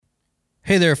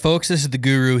Hey there, folks. This is the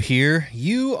Guru here.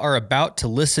 You are about to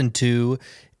listen to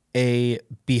a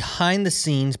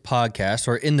behind-the-scenes podcast,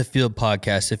 or in-the-field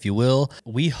podcast, if you will.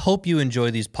 We hope you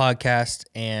enjoy these podcasts,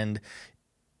 and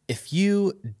if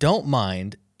you don't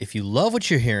mind, if you love what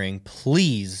you're hearing,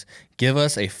 please give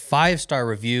us a 5-star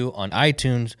review on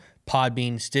iTunes,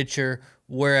 Podbean, Stitcher,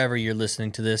 wherever you're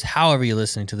listening to this, however you're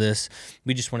listening to this.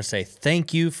 We just want to say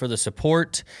thank you for the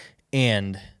support,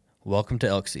 and welcome to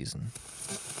elk season.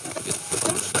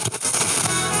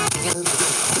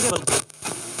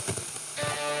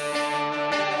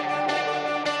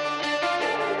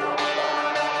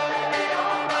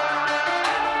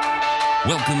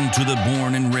 Welcome to the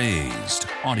Born and Raised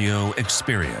audio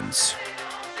experience,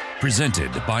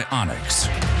 presented by Onyx.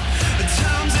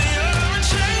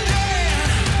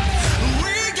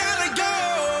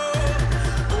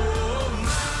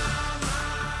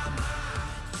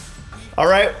 All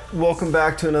right, welcome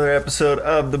back to another episode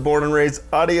of the Born and Raised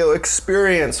audio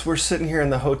experience. We're sitting here in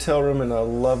the hotel room in a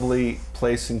lovely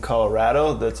place in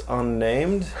Colorado that's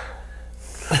unnamed.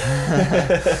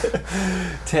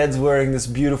 Ted's wearing this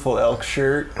beautiful elk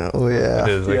shirt. Oh yeah, it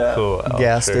is a cool elk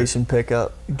gas shirt. station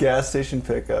pickup. Gas station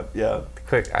pickup, yeah.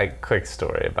 Quick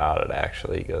story about it.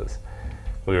 Actually, he goes,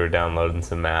 we were downloading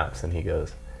some maps, and he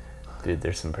goes, "Dude,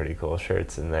 there's some pretty cool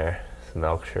shirts in there, some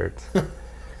elk shirts."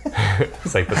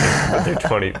 It's like, but they're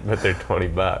 $20,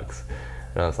 $20.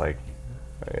 And I was like,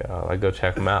 I'll go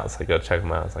check them out. So I go check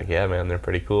them out. It's like, yeah, man, they're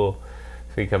pretty cool.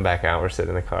 So we come back out. We're sitting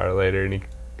in the car later, and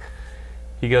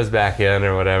he goes back in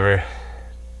or whatever. A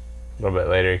little bit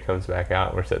later, he comes back out,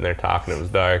 and we're sitting there talking. It was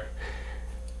dark.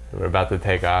 And we're about to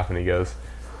take off, and he goes,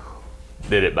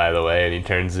 "Did it, by the way," and he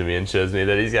turns to me and shows me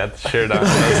that he's got the shirt on.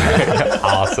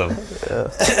 Awesome. Yeah.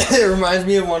 It reminds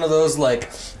me of one of those like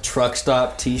truck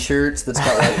stop T-shirts that's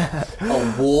got like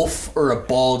a wolf or a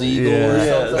bald eagle or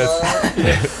something.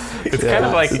 It's kind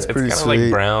of like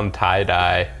brown tie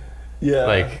dye, Yeah.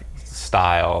 like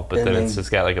style, but And then then- it's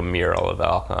just got like a mural of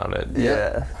elk on it.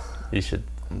 Yeah. Y'all should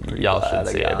glad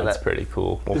I see it. got It's it. pretty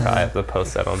cool. We'll probably have to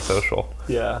post that on social.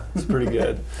 Yeah, it's pretty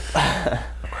good.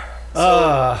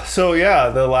 So yeah,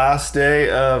 the last day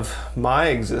of my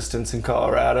existence in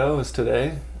Colorado is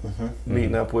today.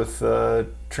 Meeting up with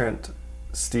Trent,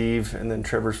 Steve, and then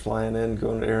Trevor's flying in,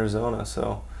 going to Arizona.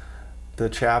 So the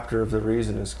chapter of the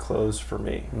reason is closed for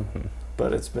me.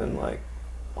 But it's been like,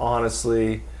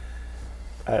 honestly,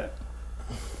 I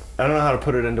don't know how to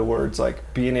put it into words.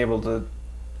 Like being able to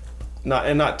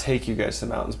not take you guys to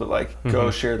the mountains, but like go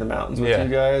share the mountains with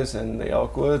you guys and the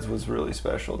elk woods was really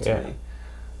special to me.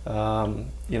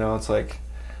 You know, it's like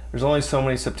there's only so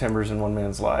many Septembers in one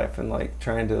man's life, and like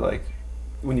trying to like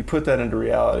when you put that into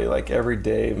reality, like every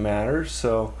day matters.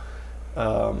 So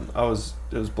it was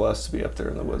blessed to be up there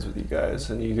in the woods with you guys,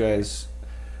 and you guys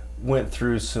went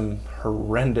through some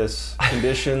horrendous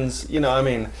conditions. You know, I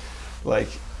mean, like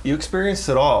you experienced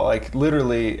it all, like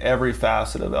literally every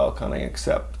facet of elk hunting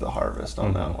except the harvest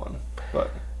on that one. But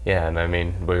Yeah, and I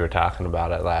mean, we were talking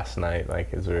about it last night,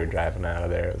 like as we were driving out of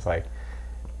there. It was like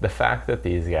the fact that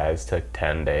these guys took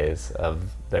 10 days of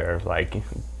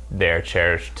their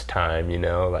cherished time, you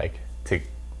know, like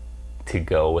to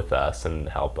go with us and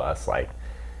help us. Like,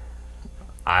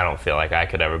 I don't feel like I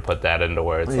could ever put that into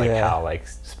words, like how like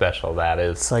special that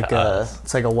is. It's like to us.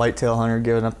 it's like a whitetail hunter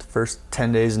giving up the first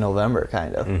 10 days of November,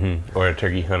 kind of. Or a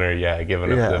turkey hunter,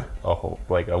 giving up a whole,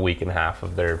 like a week and a half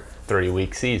of their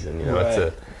 3-week season. You know,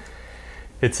 Right.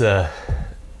 it's a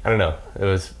I don't know. It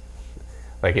was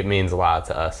like, it means a lot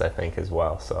to us, I think, as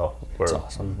well. So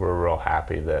we're real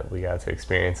happy that we got to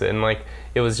experience it, and like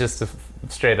it was just a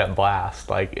straight up blast.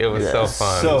 Like it was so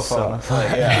fun. So fun.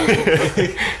 Like,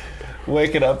 yeah.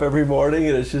 Waking up every morning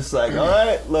and it's just like, all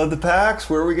right, load the packs.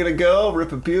 Where are we gonna go?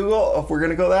 Rip a bugle. Oh, we're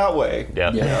gonna go that way.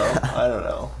 Yep. You know, I don't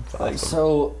know. Like,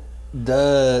 So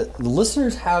the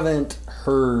listeners haven't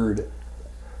heard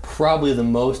probably the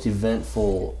most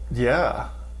eventful. yeah,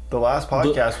 the last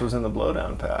podcast was in the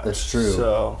Blowdown Pass. That's true.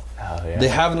 So, Oh, yeah. They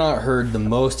have not heard the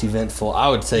most eventful, I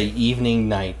would say, evening,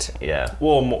 night. Yeah.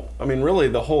 well, I mean, really,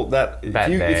 the whole That if day.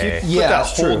 you put that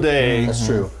that's whole true. day, That's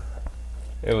true.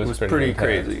 It was pretty intense.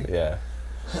 crazy. Yeah.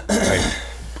 Like,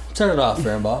 Turn it off,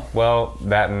 Farrenbaugh. well,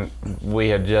 we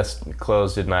had just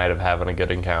closed at night of having a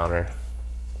good encounter.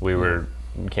 We were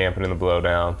camping in the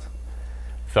Blowdowns.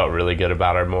 Felt really good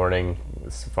about our morning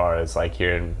as far as like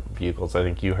hearing bugles. I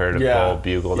think you heard a bull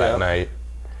bugle that night.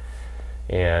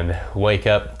 And wake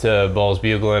up to bulls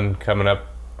bugling coming up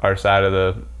our side of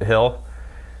the hill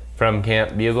from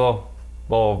Camp Bugle.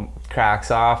 Bull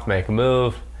cracks off, make a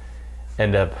move,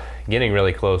 end up getting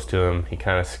really close to him. He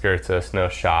kind of skirts us, no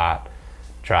shot.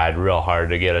 tried real hard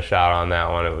to get a shot on that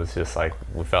one. It was just like,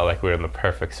 we felt like we were in the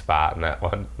perfect spot. And that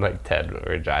one, like Ted, we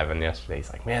were driving yesterday,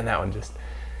 he's like, man, that one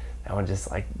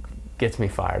just like gets me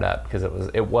fired up, because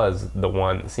it was the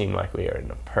one that seemed like we were in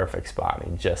the perfect spot,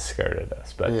 and he just skirted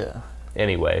us. But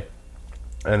anyway,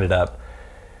 he ended up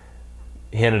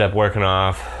working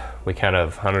off. We kind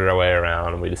of hunted our way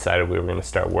around, and we decided we were going to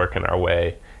start working our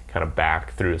way kind of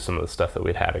back through some of the stuff that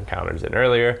we'd had encounters in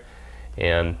earlier.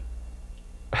 And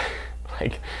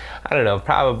like, I don't know,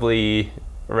 probably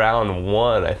round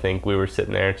 1, I think we were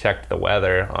sitting there and checked the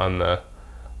weather on the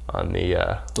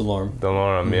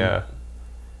Delorme, yeah.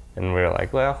 And we were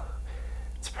like, well,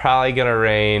 it's probably gonna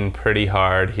rain pretty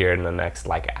hard here in the next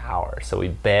like hour. So we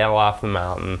bail off the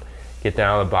mountain, get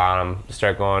down to the bottom,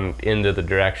 start going into the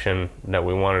direction that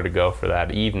we wanted to go for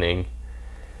that evening,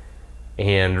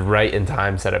 and right in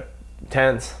time set up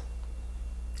tents.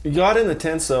 You got in the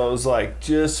tents, though, it was like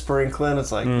just sprinkling.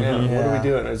 It's like, man, what are we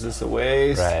doing? Is this a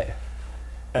waste? Right.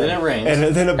 And then it rains.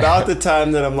 And then about the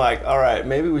time that I'm like, all right,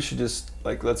 maybe we should just,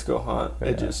 like, let's go hunt.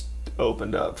 It just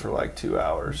opened up for like 2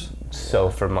 hours. So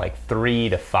from like 3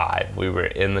 to 5, we were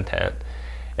in the tent.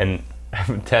 And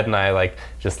Ted and I, like,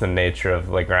 just the nature of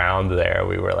the ground there,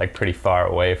 we were like pretty far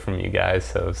away from you guys.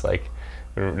 So it was like,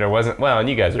 there wasn't, well, and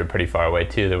you guys were pretty far away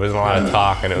too. There wasn't a lot of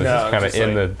talk, and it was just kind of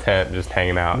in like the tent, just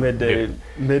hanging out. Midday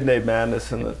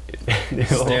madness in the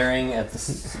staring at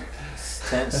the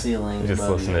tent ceiling. Just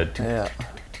listening to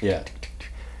Yeah.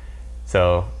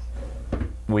 So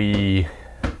we,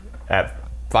 at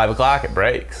 5 o'clock, it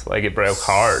breaks. Like, it broke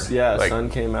hard. Yeah, like, sun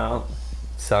came out.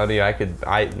 Sunny,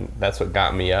 that's what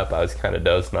got me up. I was kind of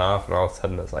dozing off, and all of a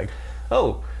sudden I was like,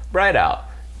 oh, bright out.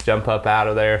 Jump up out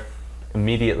of there.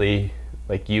 Immediately,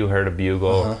 like, you heard a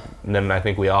bugle, and then I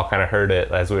think we all kind of heard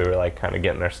it as we were like kind of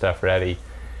getting our stuff ready.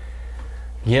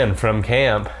 Again, from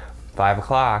camp, 5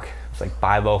 o'clock. It's like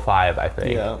 5:05, I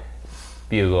think. Yeah.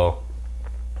 Bugle.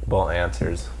 Bolt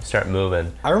answers. Start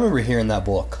moving. I remember hearing that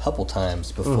bull a couple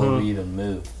times before we even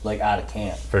moved, like out of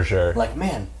camp. For sure. Like,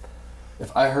 man,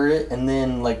 if I heard it, and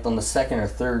then like on the second or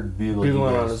third bugle,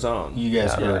 Bugling on his own. You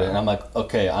guys heard it, and I'm like,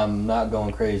 okay, I'm not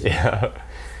going crazy. Yeah.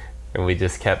 And we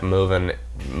just kept moving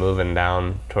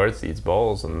down towards these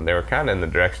bowls, and they were kind of in the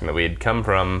direction that we had come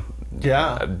from.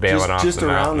 Yeah, bailing off just the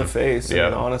around mountain. the face. Yeah. I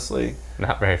mean, honestly,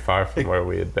 not very far from where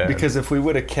we had been. Because if we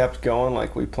would have kept going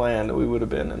like we planned, we would have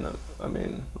been in the. I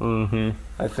mean,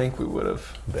 I think we would have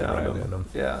found them.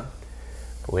 Yeah.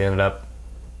 But we ended up.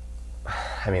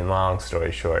 I mean, long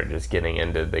story short, just getting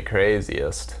into the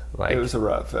craziest. Like, it was a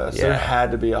rut fest. Yeah. There had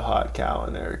to be a hot cow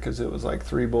in there because it was like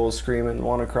 3 bulls screaming,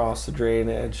 one across the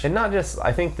drainage. And not just,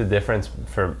 I think the difference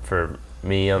for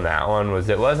me on that one was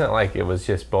it wasn't like it was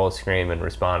just bulls screaming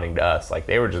responding to us. Like,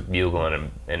 they were just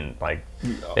bugling and like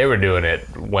they were doing it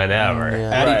whenever.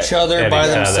 At each other, At by each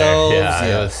other.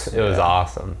 themselves. Yeah, it was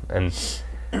awesome. And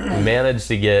we managed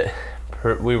to get,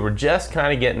 we were just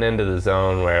kind of getting into the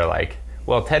zone where, like,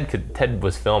 well, Ted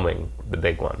was filming the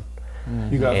big one.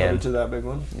 You got footage of that big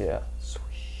one? Yeah.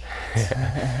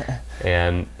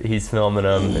 And he's filming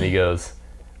them, and he goes,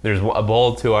 there's a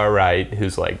bull to our right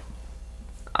who's like,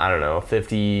 I don't know,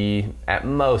 50, at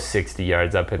most 60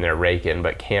 yards up in there raking,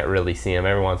 but can't really see him.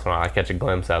 Every once in a while I catch a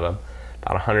glimpse of him.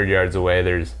 About 100 yards away,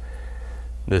 there's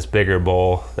this bigger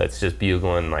bull that's just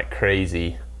bugling like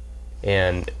crazy.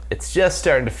 And it's just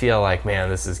starting to feel like, man,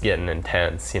 this is getting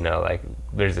intense, you know, like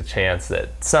there's a chance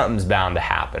that something's bound to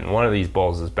happen. One of these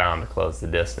bulls is bound to close the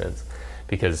distance,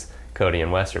 because Cody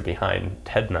and Wes are behind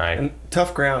Ted and I. And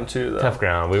tough ground too, though. Tough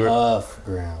ground. We were Tough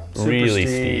ground. Super really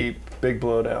steep, big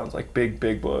blowdowns, like big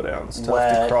blowdowns. Tough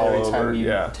Wet. to crawl Every over. time you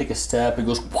Yeah. take a step, it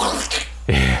goes.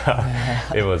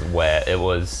 Yeah, it was wet. It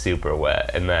was super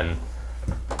wet. And then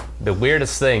the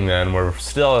weirdest thing, then, we're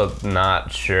still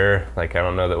not sure. Like, I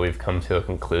don't know that we've come to a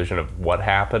conclusion of what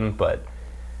happened, but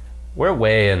we're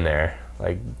way in there,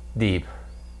 like deep.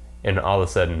 And all of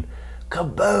a sudden,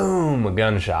 kaboom, a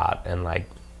gunshot. And like,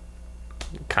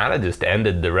 kind of just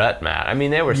ended the rut, Matt. I mean,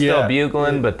 they were still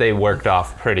bugling, but they worked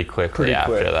off pretty quickly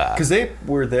after that. Because they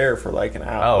were there for like an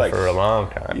hour. Oh, like, for a long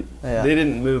time. They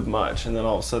didn't move much, and then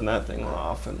all of a sudden that thing went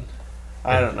off, and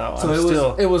I don't know.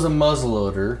 So it was a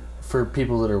muzzleloader, for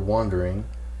people that are wondering,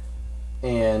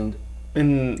 and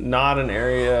in not an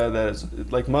area that is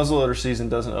like muzzleloader season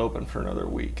doesn't open for another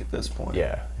week at this point.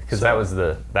 Yeah, because that was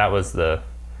the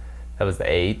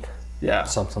 8th. Yeah,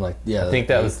 something like I think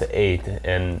that was the 8th,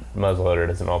 and muzzleloader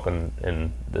doesn't open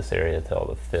in this area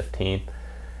till the 15th.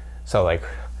 So, like,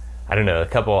 I don't know, a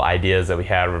couple ideas that we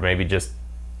had were maybe just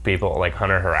people, like,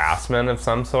 hunter harassment of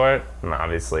some sort. And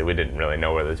obviously we didn't really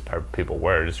know where those people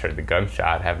were, just heard the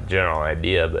gunshot, have a general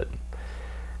idea, but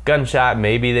gunshot,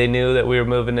 maybe they knew that we were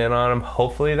moving in on them.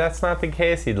 Hopefully that's not the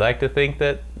case. You'd like to think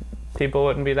that people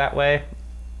wouldn't be that way.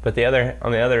 But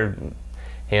on the other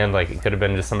hand, like, it could have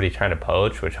been just somebody trying to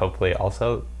poach, which hopefully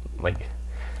also, like,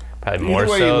 probably more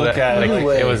way you so. look That, at it,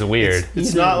 like, it was weird.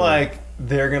 It's not like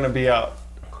they're going to be out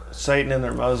sighting in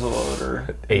their muzzleloader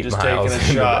and 8 just miles taking a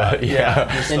into shot. the-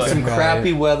 yeah. just In like- some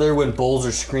crappy weather when bulls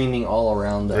are screaming all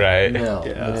around them. Right. No,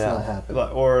 Yeah. that's not happening.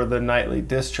 or the nightly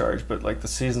discharge, but like the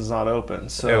season's not open,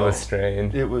 so It was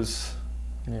strange.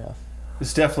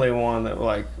 It's definitely one that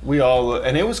like we all,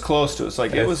 and it was close to us.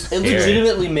 Like it was. It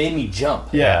legitimately made me jump.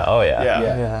 Yeah. Oh, yeah.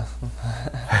 Yeah.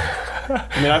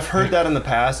 I mean, I've heard that in the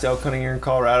past, elk hunting here in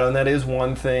Colorado, and that is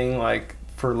one thing. Like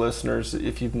for listeners,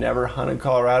 if you've never hunted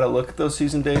Colorado, look at those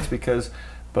season dates because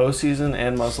bow season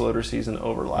and muzzleloader season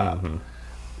overlap.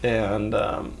 And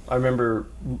I remember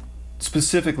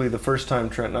specifically the first time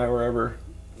Trent and I were ever,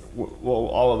 well,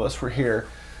 all of us were here.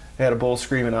 They had a bull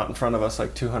screaming out in front of us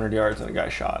like 200 yards, and a guy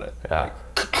shot it. Yeah.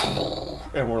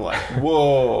 And we're like,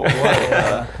 whoa, what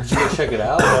the? Did you go check it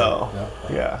out? No.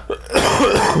 Yeah.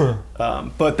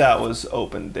 But that was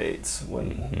open dates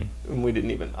when we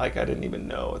didn't even, like, I didn't even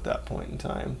know at that point in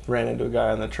time. Ran into a guy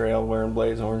on the trail wearing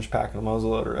Blaze Orange, packing a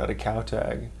muzzleloader at a cow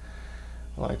tag.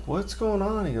 Like, what's going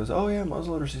on? He goes, oh yeah,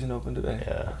 muzzleloader season open today.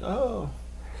 Yeah. Like, oh.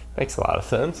 Makes a lot of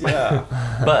sense. Yeah.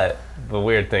 But the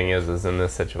weird thing is in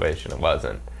this situation, it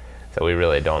wasn't. So we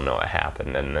really don't know what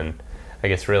happened. And then I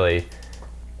guess really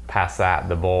past that,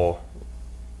 the bull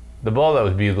that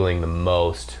was bugling the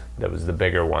most, that was the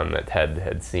bigger one that Ted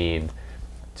had seen,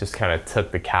 just kind of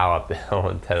took the cow up the hill,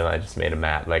 and Ted and I just made a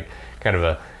mad, like kind of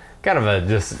a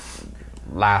just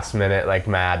last minute like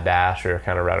mad dash, or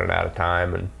kind of running out of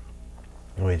time, and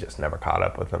we just never caught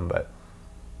up with him. But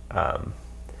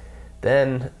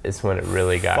then is when it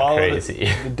really got crazy.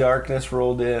 The darkness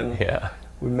rolled in. Yeah.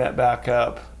 We met back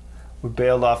up. We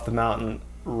bailed off the mountain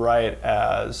right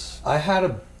as... I had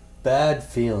a bad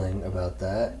feeling about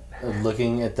that,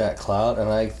 looking at that cloud, and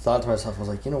I thought to myself, I was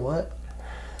like, you know what?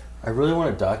 I really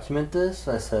want to document this.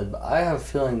 I said, I have a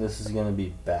feeling this is going to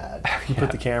be bad. You put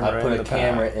the camera I put in a the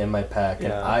camera pack. in my pack, and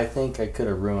Yeah. I think I could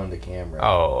have ruined the camera.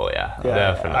 Oh, yeah,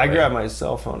 definitely. I grabbed my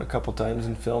cell phone a couple times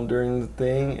and filmed during the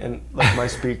thing, and like my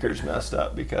speakers messed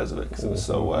up because of it, because it was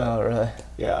so wet. Oh, really?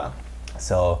 Yeah.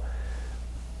 So,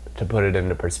 to put it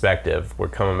into perspective, we're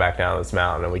coming back down this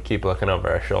mountain, and we keep looking over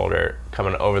our shoulder.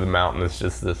 Coming over the mountain is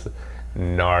just this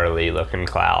gnarly looking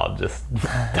cloud, just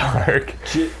dark.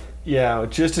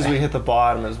 Just as we hit the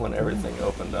bottom is when everything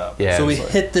opened up. Yeah. So we it's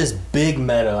like- hit this big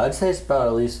meadow. I'd say it's about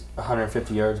at least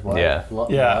 150 yards wide. Yeah.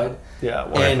 Wide. Yeah.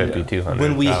 And 150, 200.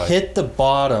 when we probably. hit the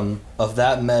bottom of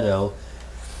that meadow,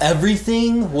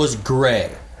 everything was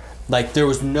gray. Like there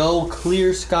was no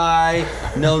clear sky,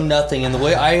 no nothing. And the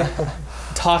way I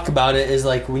talk about it is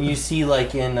like when you see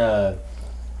like in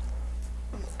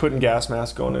Putting gas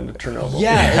masks going into Chernobyl.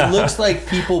 yeah, it looks like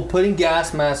people putting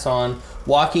gas masks on,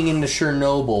 walking into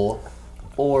Chernobyl,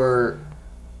 or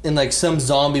in like some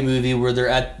zombie movie where they're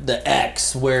at the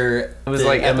X where It was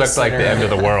like, it looked like the end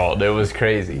of the world. It was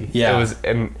crazy. Yeah. It was,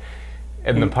 and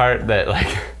the part that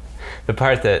like, the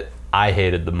part that I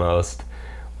hated the most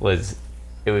was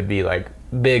it would be like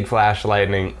big flash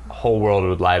lightning, whole world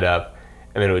would light up,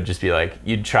 and then it would just be like,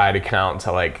 you'd try to count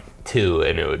to like 2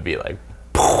 and it would be like,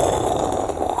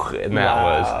 and that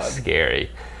Loud. was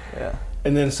scary. Yeah.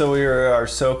 And then so we were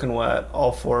soaking wet,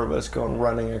 all four of us going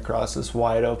running across this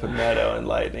wide open meadow and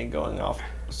lightning going off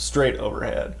straight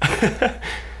overhead.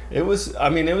 It was the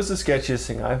sketchiest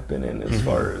thing I've been in as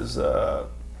far as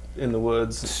in the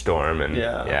woods. Storm and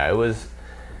Yeah. it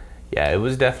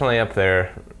was definitely up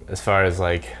there as far as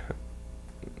like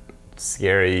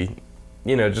scary,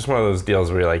 just one of those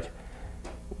deals where you're like,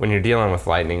 when you're dealing with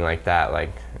lightning like that,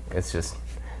 like it's just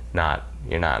not,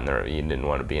 you didn't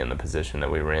want to be in the position that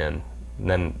we were in. And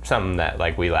then something that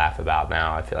like we laugh about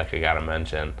now, I feel like I gotta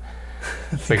mention.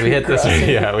 It's like we hit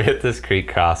this creek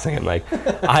crossing, and like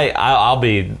I'll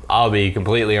be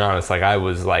completely honest, like I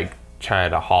was like trying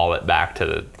to haul it back to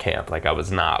the camp, like I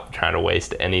was not trying to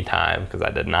waste any time because I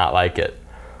did not like it,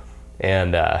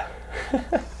 and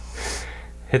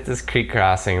hit this creek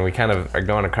crossing, and we kind of are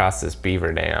going across this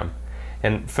beaver dam,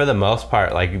 and for the most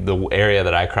part, like the area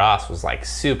that I crossed was like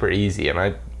super easy, and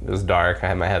it was dark, I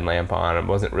had my headlamp on, I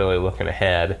wasn't really looking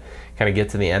ahead, kind of get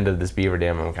to the end of this beaver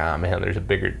dam, I'm like, oh man, there's a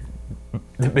bigger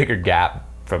gap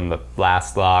from the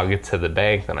last log to the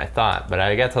bank than I thought. But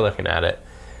I got to looking at it,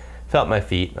 felt my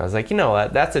feet, and I was like, you know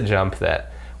what, that's a jump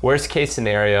that, worst case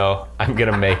scenario, I'm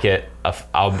gonna make it,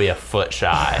 I'll be a foot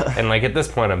shy. And like at this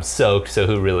point I'm soaked, so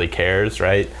who really cares,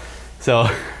 right? So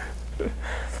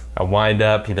I wind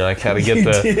up, I kind of get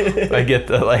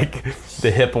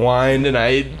the hip wind, and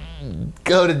I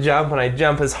go to jump, and I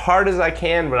jump as hard as I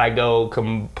can, but I go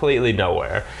completely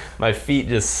nowhere. My feet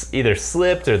just either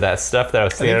slipped or that stuff that I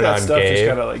was standing on just kind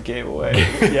gave. of gave away.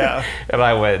 Yeah. And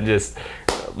I went just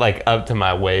up to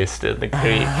my waist in the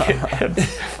creek.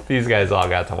 These guys all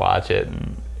got to watch it,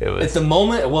 and it was. At the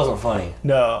moment, it wasn't funny.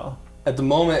 No. At the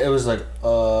moment, it was like,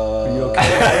 Are you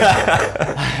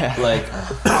okay?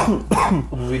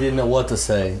 we didn't know what to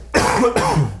say.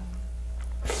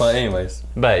 But anyways.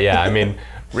 But yeah, I mean,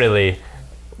 really,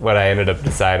 what I ended up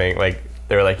deciding,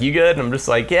 they were like, "You good?" And I'm just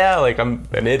like, "Yeah, I'm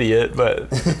an idiot, but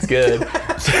it's good."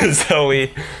 So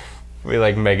we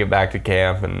make it back to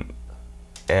camp and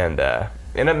end up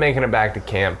making it back to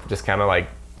camp. Just kind of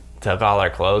took all our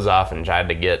clothes off and tried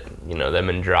to get them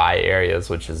in dry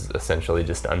areas, which is essentially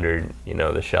just under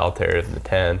the shelter of the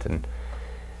tent. And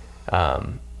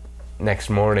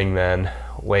next morning, then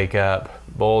wake up.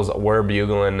 Bulls were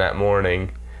bugling that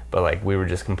morning, but we were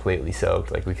just completely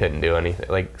soaked. We couldn't do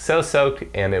anything. So soaked,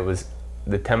 and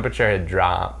the temperature had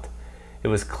dropped. It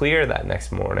was clear that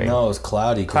next morning. No, it was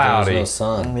cloudy because there was no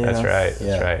sun. Yeah. That's right. Yeah.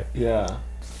 That's right. Yeah.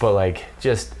 But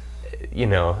just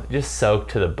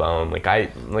soaked to the bone.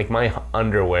 My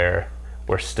underwear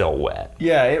were still wet.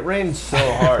 Yeah, it rained so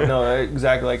hard. No,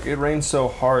 exactly. It rained so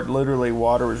hard. Literally,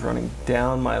 water was running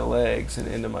down my legs and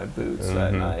into my boots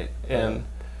that night. And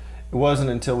it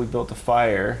wasn't until we built a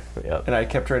fire, and I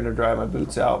kept trying to dry my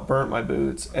boots out, burnt my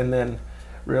boots, and then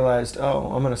realized,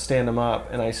 I'm going to stand them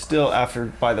up. And I still,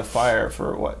 by the fire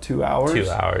for 2 hours? 2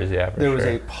 hours, yeah, for there was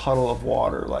a puddle of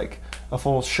water, a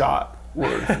full shot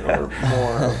worth or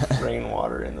more of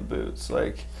rainwater in the boots.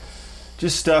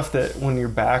 Just stuff that when you're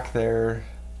back there,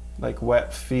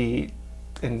 wet feet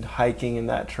and hiking in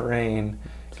that terrain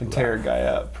can tear a guy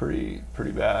up pretty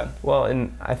bad. Well,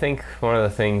 and I think one of the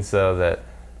things though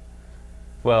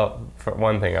for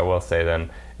one thing I will say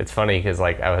then, it's funny because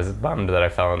I was bummed that I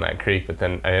fell in that creek, but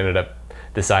then I ended up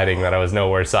deciding that I was no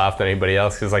worse off than anybody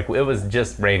else because it was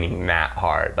just raining that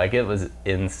hard. It was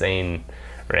insane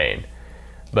rain.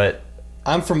 But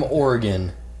I'm from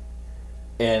Oregon,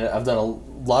 and I've done a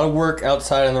lot of work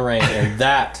outside in the rain, and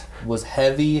that was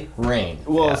heavy rain.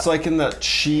 Well, it's in the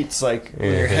sheets, when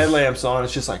your headlamp's on,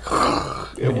 it's just it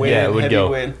would go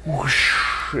wind. Whoosh,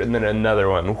 and then another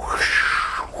one, whoosh,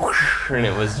 whoosh, and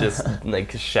it was just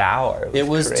a shower. It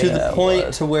was to the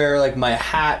point to where my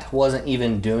hat wasn't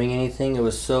even doing anything. It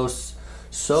was so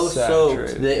soaked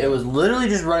that it was literally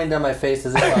just running down my face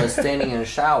as if I was standing in a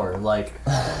shower.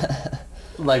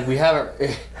 We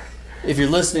haven't. If you're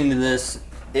listening to this,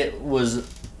 it was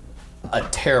a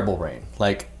terrible rain,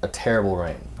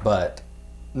 But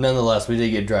nonetheless, we did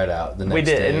get dried out the next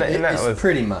day. And that was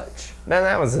pretty much.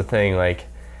 That was the thing. I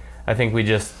think we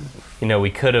just, we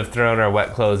could have thrown our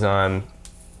wet clothes on,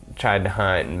 tried to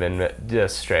hunt, and been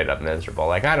just straight up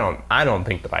miserable. I don't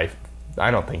think that I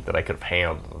could have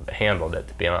handled it.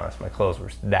 To be honest, my clothes were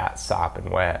that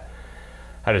sopping wet.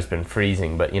 I'd just been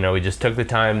freezing. But we just took the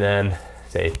time then.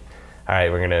 Say, all right,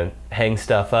 we're going to hang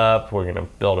stuff up, we're going to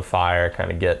build a fire,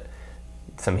 kind of get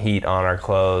some heat on our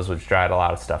clothes, which dried a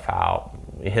lot of stuff out.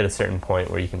 We hit a certain point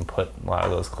where you can put a lot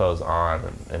of those clothes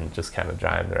on and just kind of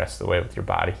dry them the rest of the way with your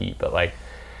body heat. But if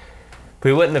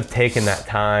we wouldn't have taken that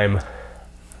time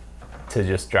to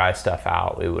just dry stuff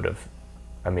out, we'd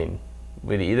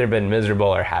either been miserable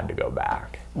or had to go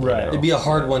back. Right. It'd be a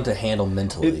hard one to handle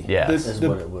mentally. Yes. Is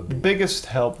what it would be. The biggest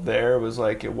help there was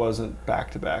it wasn't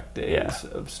back-to-back days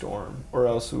of storm, or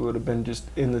else we would have been just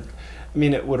in the.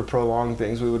 It would have prolonged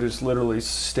things. We would have just literally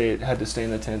had to stay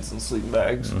in the tents and sleeping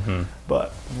bags. Mm-hmm.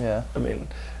 But yeah,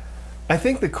 I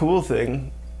think the cool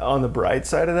thing on the bright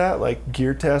side of that,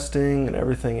 gear testing and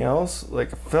everything else,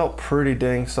 felt pretty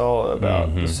dang solid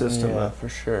about the system. Yeah, for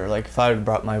sure. If I had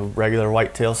brought my regular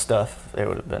whitetail stuff, it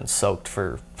would have been soaked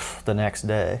for the next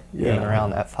day, even around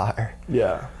that fire.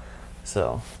 Yeah.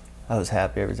 So I was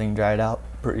happy everything dried out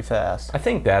pretty fast. I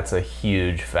think that's a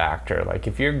huge factor.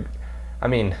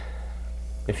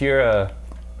 If you're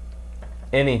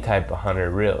any type of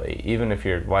hunter, really, even if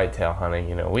you're whitetail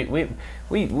hunting,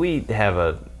 we have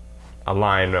a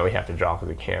line that we have to draw with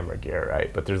the camera gear,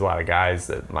 right? But there's a lot of guys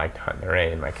that like to hunt in the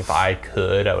rain. If I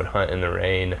could, I would hunt in the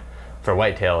rain for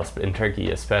whitetail in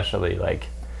Turkey, especially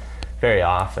very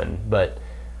often. But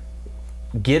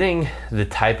getting the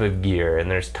type of gear, and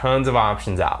there's tons of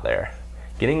options out there,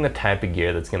 getting the type of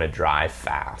gear that's going to dry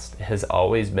fast has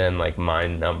always been my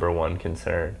number one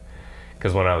concern.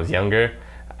 Because when I was younger,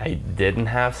 I didn't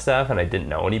have stuff and I didn't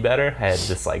know any better. I had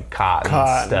just cotton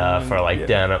stuff or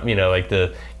denim,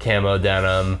 the camo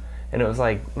denim. And it was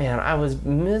man, I was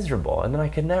miserable. And then I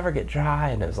could never get dry.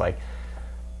 And it was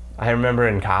I remember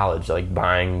in college, like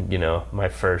buying, my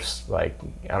first, like,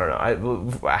 I don't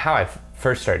know, how I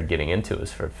first started getting into it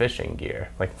was for fishing gear.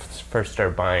 Like, first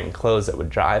started buying clothes that would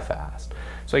dry fast.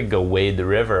 So I could go wade the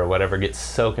river or whatever, get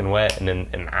soaking wet, and in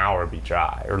an hour be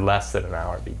dry, or less than an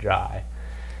hour be dry.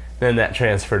 Then that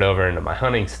transferred over into my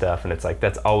hunting stuff, and it's like,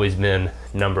 that's always been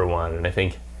number one. And I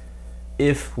think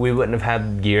if we wouldn't have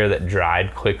had gear that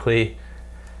dried quickly,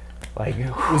 like...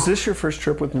 Was this your first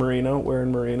trip with merino,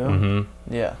 wearing merino?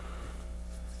 Mm-hmm. Yeah.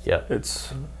 Yep.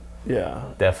 It's,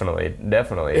 yeah. Definitely.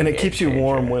 And it keeps you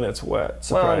warm when it's wet.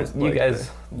 Well, you guys,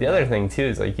 the other thing too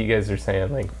is like you guys are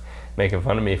saying, like, making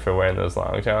fun of me for wearing those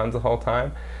long johns the whole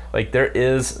time. Like, there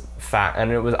is fat,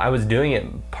 and I was doing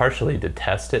it partially to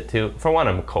test it too. For one,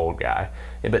 I'm a cold guy,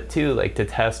 but two, like, to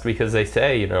test, because they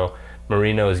say,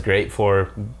 merino is great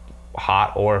for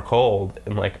hot or cold,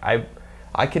 and like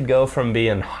I could go from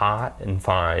being hot and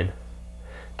fine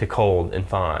to cold and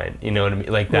fine, you know what I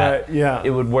mean? Like that, right, yeah. It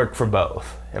would work for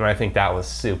both. And I think that was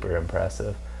super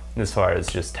impressive as far as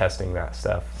just testing that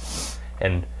stuff.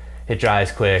 And it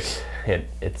dries quick,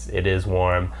 it is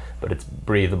warm, but it's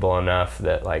breathable enough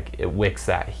that like it wicks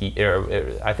that heat,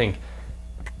 I think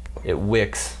it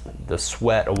wicks the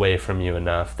sweat away from you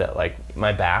enough that like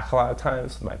my back, a lot of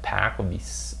times, my pack would be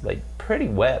like pretty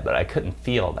wet, but I couldn't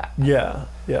feel that. Yeah,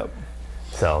 yep.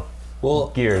 So, well,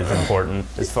 gear is important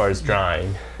as far as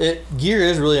drying. Gear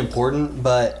is really important,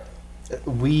 but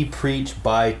we preach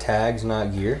buy tags,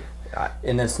 not gear.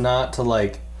 And it's not to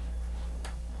like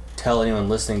tell anyone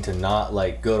listening to not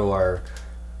like go to our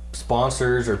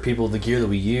sponsors or people with the gear that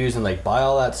we use and like buy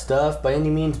all that stuff by any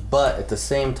means, but at the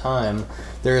same time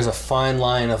there is a fine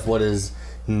line of what is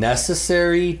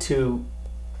necessary to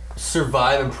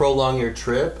survive and prolong your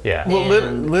trip. Yeah. Well,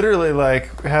 literally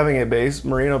like having a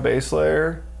merino base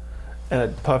layer and a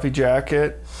puffy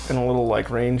jacket and a little like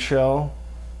rain shell,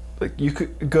 like you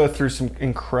could go through some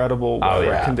incredible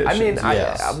weather conditions. I mean,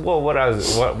 yes.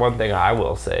 one thing I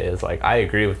will say is like I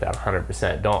agree with that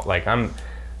 100%. Don't like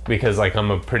because like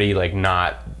I'm a pretty like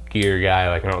not gear guy.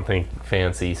 Like I don't think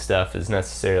fancy stuff is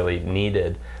necessarily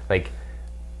needed. Like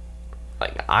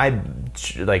I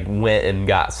like went and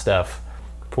got stuff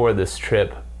for this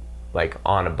trip like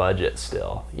on a budget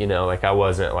still. Like I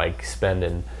wasn't like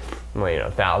spending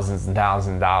thousands and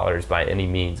thousands of dollars by any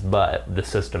means, but the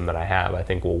system that I have I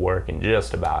think will work in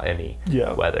just about any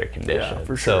weather condition. Yeah,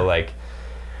 for sure. So like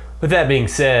with that being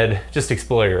said, just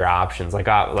explore your options.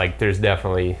 Like there's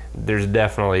definitely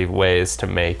ways to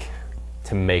make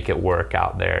it work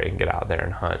out there and get out there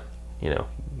and hunt,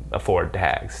 afford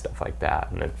tags, stuff like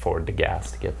that, and afford the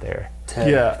gas to get there.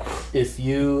 Ted, yeah. If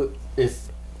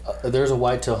there's a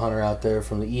whitetail hunter out there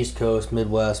from the East Coast,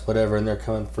 Midwest, whatever, and they're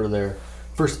coming for their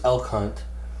first elk hunt,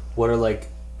 what are like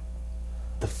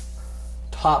the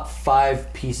top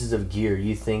 5 pieces of gear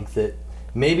you think that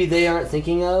maybe they aren't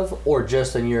thinking of, or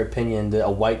just in your opinion that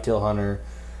a whitetail hunter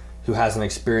who hasn't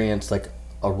experienced like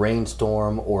a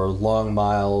rainstorm or long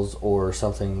miles or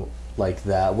something like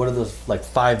that, what are those like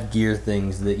 5 gear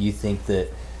things that you think that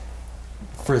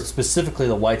for specifically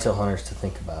the whitetail hunters to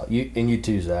think about? You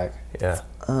too, Zach. Yeah.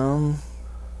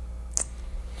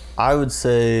 I would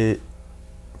say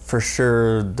for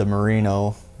sure the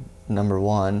merino, number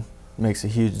 1, makes a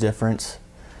huge difference,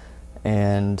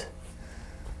 and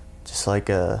just like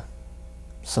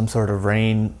some sort of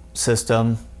rain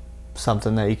system,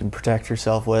 something that you can protect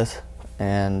yourself with,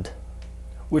 and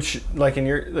which like in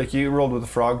your like you rolled with a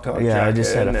frog tog jacket. Yeah, I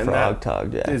just had a and frog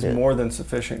tog jacket. Is more than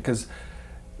sufficient because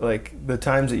like the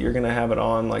times that you're gonna have it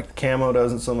on, like camo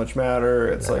doesn't so much matter.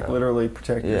 It's like literally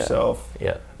protect yourself.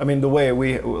 Yeah. I mean the way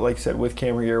we, like you said, with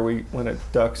camera gear, when it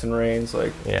ducks and rains,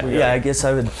 like I guess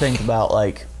I would think about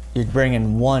like you're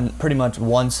bringing pretty much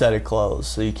one set of clothes,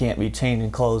 so you can't be changing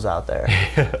clothes out there.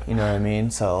 You know what I mean?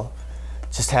 So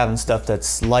just having stuff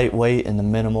that's lightweight and the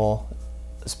minimal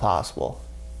as possible.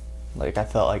 Like I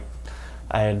felt like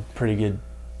I had pretty good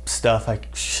stuff. I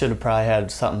should have probably had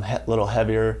something a little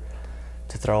heavier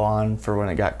to throw on for when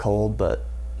it got cold, but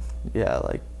yeah,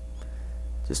 like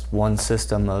just one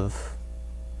system of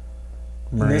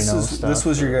merino stuff. This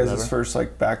was your guys' first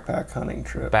like backpack hunting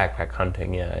trip. Backpack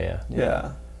hunting,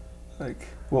 yeah. Like,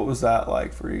 what was that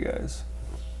like for you guys?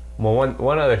 Well,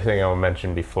 one other thing I'll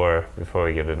mention before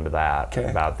we get into that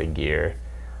about the gear,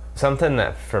 something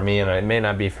that for me, and it may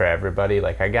not be for everybody,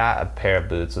 like I got a pair of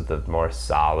boots with a more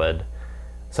solid,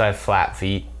 so I have flat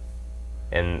feet,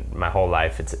 and my whole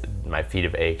life my feet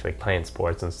have ached, like playing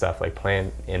sports and stuff, like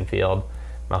playing infield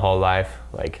my whole life,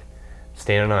 like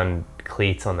standing on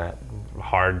cleats on that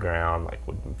hard ground, like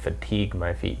would fatigue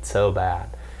my feet so bad.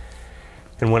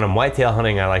 And when I'm whitetail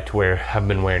hunting, I've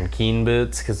been wearing Keen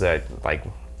boots because I like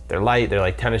they're light, they're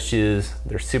like tennis shoes,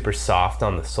 they're super soft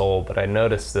on the sole, but I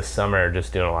noticed this summer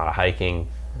just doing a lot of hiking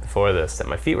before this that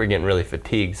my feet were getting really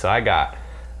fatigued, so I got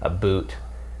a boot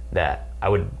that I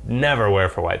would never wear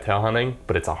for whitetail hunting,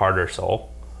 but it's a harder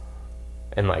sole.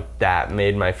 And like that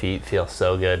made my feet feel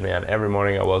so good, man. Every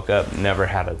morning I woke up, never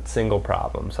had a single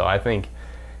problem. So I think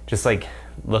just like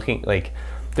looking, like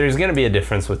there's gonna be a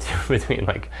difference between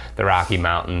like the Rocky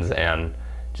Mountains and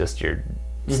just your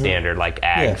standard like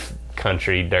ag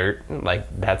country dirt. Like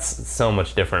that's so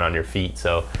much different on your feet.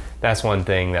 So that's one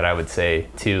thing that I would say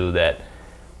too, that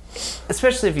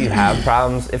especially if you have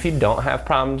problems, if you don't have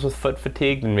problems with foot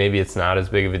fatigue, then maybe it's not as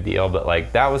big of a deal. But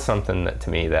like that was something that to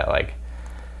me that like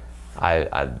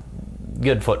I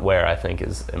good footwear I think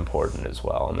is important as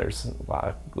well, and there's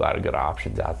a lot of good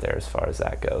options out there as far as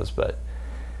that goes. But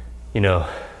you know,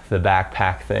 the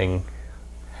backpack thing,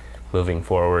 moving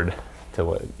forward to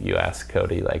what you asked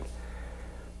Cody, like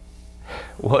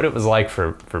what it was like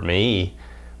for me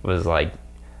was like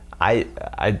I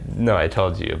know I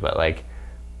told you, but like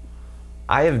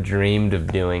I have dreamed of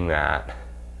doing that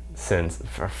since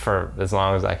for as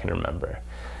long as I can remember,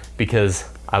 because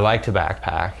I like to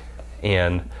backpack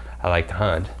and I like to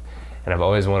hunt, and I've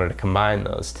always wanted to combine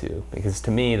those two, because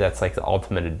to me that's like the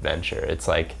ultimate adventure. It's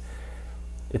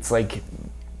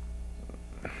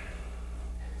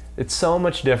so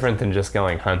much different than just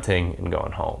going hunting and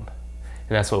going home,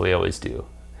 and that's what we always do.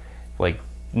 Like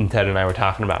Ted and I were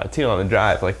talking about it too on the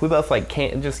drive. Like we both like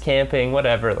just camping,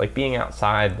 whatever, like being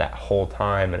outside that whole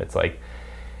time, and it's like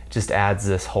just adds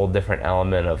this whole different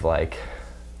element of like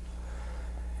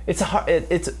it's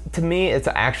to me it's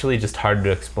actually just hard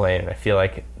to explain. I feel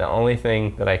like the only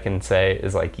thing that I can say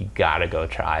is like you gotta go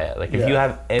try it. Like if you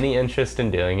have any interest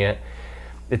in doing it,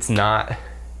 it's not.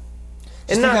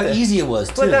 Just think how easy it was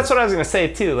too. But that's what I was gonna say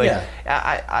too. Like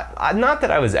I not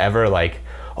that I was ever like,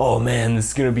 oh man, this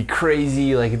is gonna be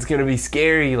crazy, like it's gonna be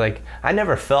scary. Like I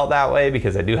never felt that way,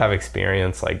 because I do have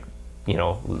experience like, you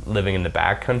know, living in the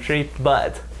backcountry,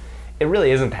 but it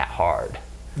really isn't that hard.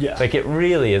 Yeah. Like it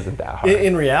really isn't that hard.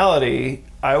 In reality,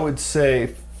 I would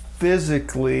say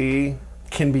physically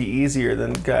can be easier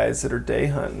than guys that are day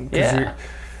hunting.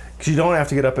 Because you don't have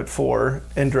to get up at 4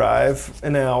 and drive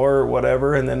an hour or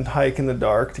whatever and then hike in the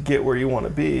dark to get where you want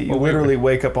to be. You literally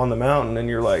wake up on the mountain and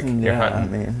you're like, you're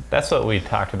hunting. Man. That's what we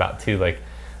talked about too. Like,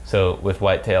 so with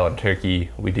whitetail and turkey,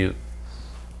 we do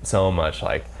so much,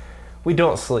 like we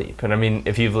don't sleep. And I mean,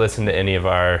 if you've listened to any of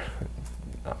our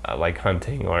like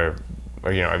hunting or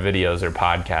you know, our videos or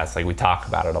podcasts, like we talk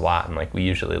about it a lot, and like we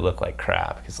usually look like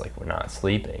crap because like we're not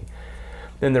sleeping.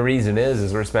 And the reason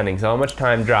is we're spending so much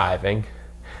time driving,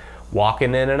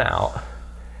 walking in and out,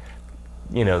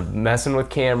 you know, messing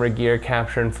with camera gear,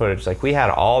 capturing footage. Like we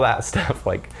had all that stuff.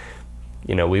 Like,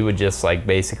 you know, we would just like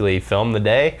basically film the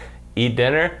day, eat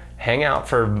dinner, hang out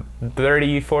for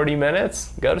 30, 40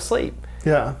 minutes, go to sleep.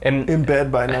 Yeah, and in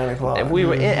bed by 9 o'clock. We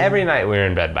were every night we were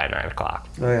in bed by 9 o'clock,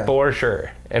 for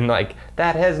sure. And like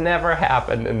that has never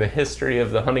happened in the history of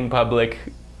the hunting public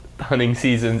hunting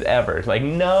seasons ever. Like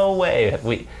no way have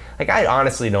we. Like I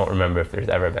honestly don't remember if there's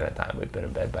ever been a time we've been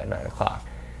in bed by 9 o'clock.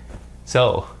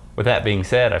 So with that being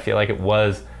said, I feel like it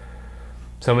was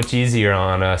so much easier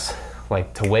on us,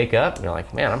 like to wake up and you're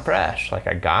like, man, I'm fresh. Like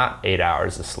I got 8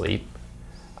 hours of sleep.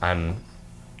 I'm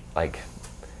like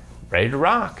ready to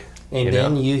rock. And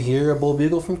then you hear a bull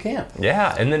bugle from camp.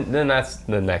 Yeah, and then that's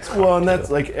the next one. Well, and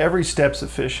that's like every step's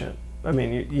efficient. I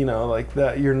mean, you know, like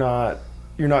that you're not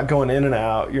going in and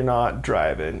out, you're not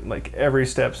driving. Like every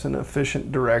step's an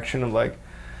efficient direction of like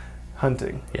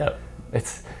hunting. Yep.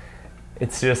 It's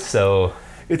just so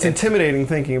it's intimidating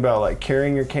thinking about like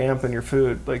carrying your camp and your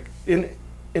food. Like and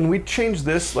we changed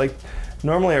this, like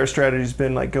normally our strategy's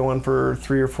been like going for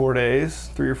 3 or 4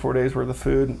 days worth of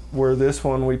food, where this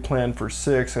one we planned for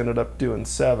 6, ended up doing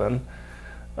 7.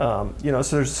 You know,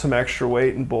 so there's some extra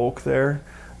weight and bulk there.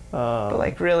 But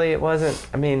like really it wasn't,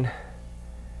 I mean,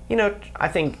 you know, I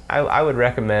think I would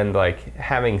recommend like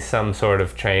having some sort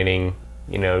of training,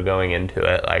 you know, going into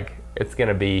it. Like there's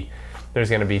gonna be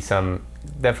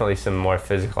definitely some more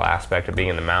physical aspect of being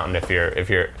in the mountain if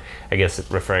you're I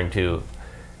guess referring to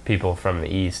people from the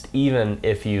east, even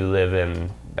if you live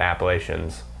in the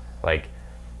Appalachians, like,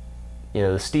 you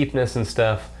know, the steepness and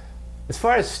stuff. As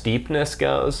far as steepness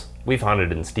goes, we've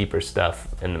hunted in steeper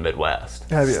stuff in the Midwest.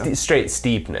 Have you? Straight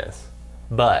steepness.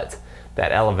 But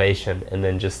that elevation and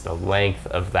then just the length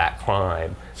of that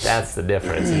climb, that's the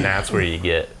difference. And that's where you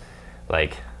get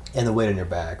like... And the weight on your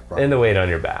back. Probably. And the weight on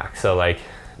your back. So like,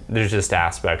 there's just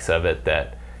aspects of it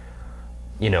that,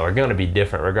 you know, are going to be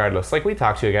different regardless. Like we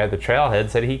talked to a guy at the trailhead,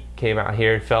 said he came out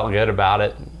here, felt good about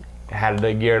it, had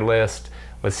a gear list,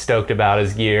 was stoked about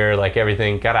his gear, like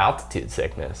everything, got altitude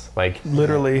sickness. Like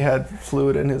Literally had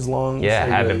fluid in his lungs. yeah,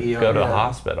 had to the go to the ER.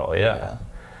 hospital. Yeah.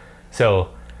 So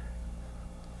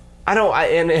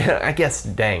I guess,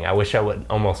 dang, I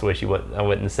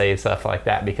wouldn't say stuff like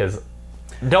that, because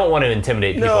I don't want to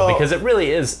intimidate people, No. because it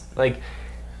really is like,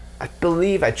 I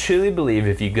truly believe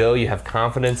if you go, you have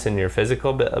confidence in your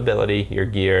physical ability, your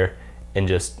gear, and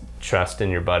just trust in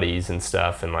your buddies and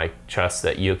stuff, and like trust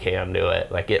that you can do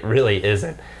it. Like it really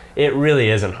isn't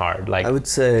hard. Like I would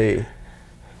say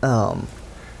the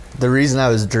reason I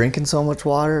was drinking so much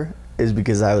water is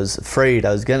because I was afraid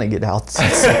I was gonna get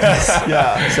altitude sickness.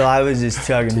 Yeah. So I was just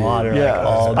chugging water Yeah. like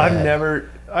all day.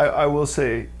 I will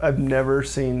say, I've never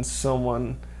seen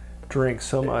someone drink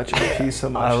so much and pee so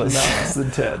much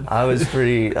than Ted. I was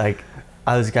pretty I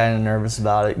was kind of nervous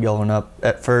about it going up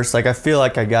at first. Like I feel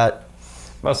like I got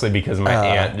mostly because my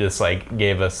aunt just like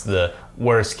gave us the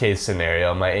worst case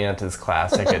scenario. My aunt is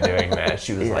classic at doing that.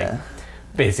 She was like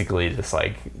basically just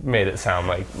like made it sound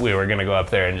like we were gonna go up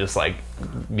there and just like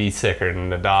be sicker than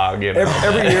the dog. You know?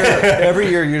 Every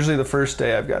year, usually the first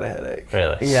day, I've got a headache.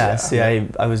 Really? Yeah, see,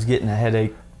 I was getting a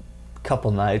headache.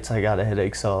 Couple nights I got a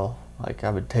headache, so like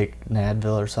I would take an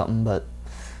Advil or something. But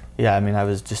yeah, I mean, I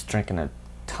was just drinking a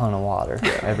ton of water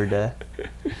every day.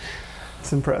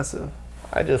 It's impressive.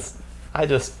 I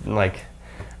just like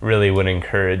really would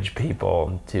encourage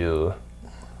people to,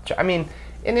 I mean,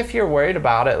 and if you're worried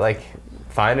about it, like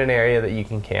find an area that you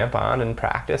can camp on and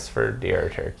practice for deer or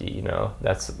turkey. You know,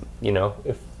 that's, you know,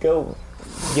 go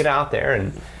get out there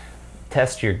and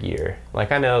test your gear.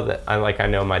 Like I know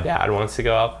my dad wants to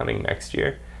go elk hunting next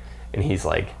year, and he's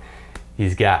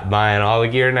got buying all the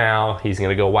gear now. He's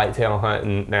gonna go whitetail hunt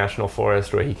in national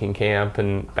forest where he can camp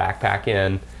and backpack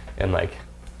in, and like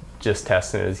just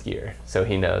testing his gear so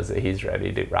he knows that he's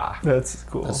ready to rock. That's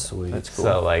cool. That's sweet. That's cool.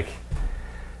 So like,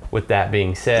 with that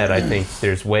being said, I think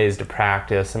there's ways to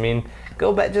practice. I mean,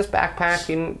 go just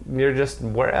backpacking. You're just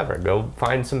wherever. Go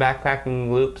find some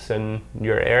backpacking loops in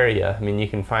your area. I mean, you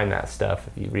can find that stuff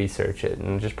if you research it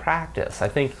and just practice. I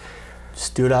think.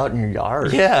 Just do it out in your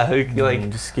yard. Yeah, like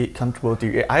And just get comfortable with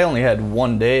your gear. I only had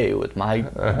one day with my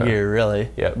gear, really.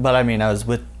 Yep. But I mean, I was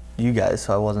with you guys,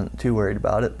 so I wasn't too worried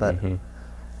about it. But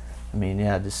I mean,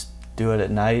 yeah, just do it at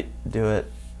night. Do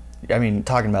it. I mean,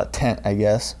 talking about tent, I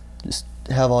guess. Just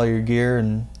have all your gear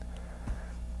and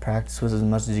practice with as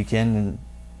much as you can, and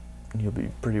you'll be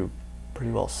pretty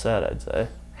well set, I'd say.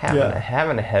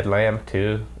 having a headlamp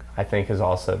too, I think is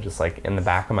also just like in the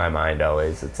back of my mind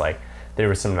always. It's like there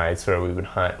were some nights where we would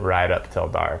hunt right up till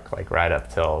dark, like right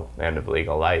up till the end of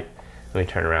legal light. And we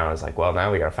turn around and I was like, well,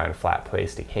 now we gotta find a flat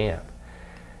place to camp.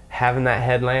 Having that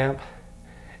headlamp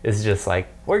is just like,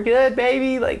 we're good,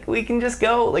 baby. Like we can just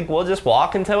go, like we'll just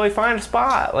walk until we find a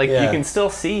spot. Like you can still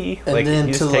see, And like then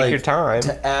you to just take like, your time.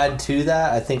 To add to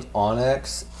that, I think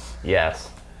Onyx. Yes.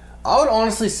 I would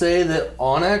honestly say that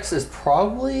Onyx is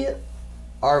probably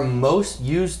our most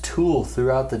used tool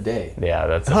throughout the day. Yeah,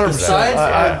 that's 100%.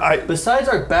 Besides, besides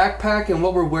our backpack and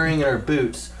what we're wearing in our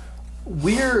boots,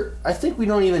 I think we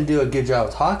don't even do a good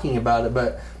job talking about it,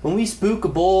 but when we spook a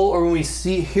bull or when we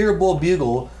hear a bull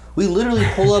bugle, we literally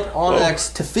pull up Onyx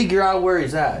to figure out where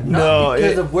he's at. Not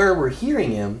because of where we're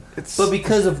hearing him, but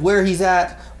because of where he's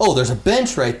at. Oh, there's a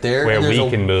bench right there. Where and we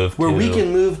can move Where to. we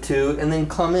can move to and then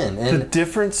come in. And the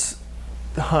difference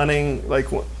hunting, like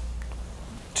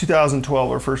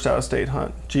 2012, our first out-of-state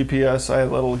hunt, GPS, I had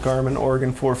a little Garmin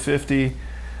Oregon 450,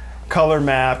 color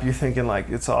map, you're thinking like,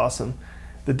 it's awesome.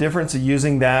 The difference of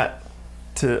using that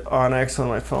to Onyx on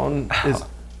my phone is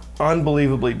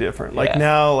unbelievably different. Like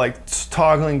now, like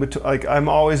toggling between, like I'm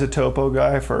always a topo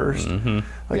guy first,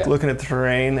 looking at the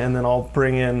terrain, and then I'll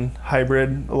bring in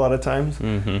hybrid a lot of times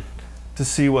to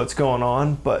see what's going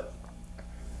on. But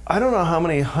I don't know how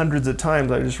many hundreds of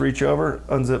times I just reach over,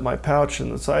 unzip my pouch in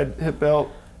the side hip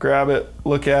belt, grab it,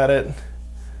 look at it.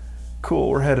 Cool,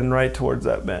 we're heading right towards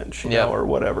that bench, you know, or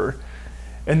whatever.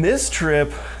 And this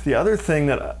trip, the other thing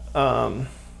that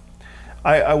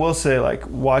I will say, like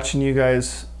watching you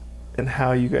guys and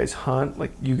how you guys hunt,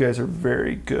 like you guys are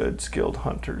very good, skilled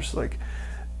hunters. Like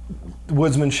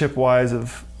woodsmanship wise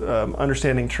of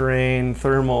understanding terrain,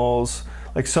 thermals,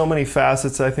 like so many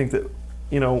facets. I think that,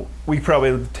 you know, we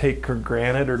probably take for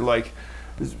granted, or like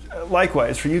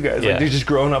likewise for you guys, like you're just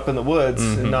growing up in the woods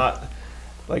and not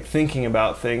like thinking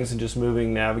about things and just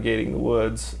moving, navigating the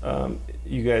woods.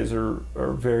 You guys are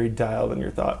very dialed in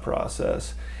your thought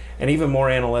process, and even more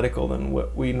analytical than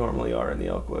what we normally are in the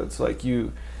elk woods. Like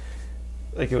it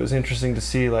was interesting to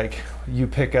see like you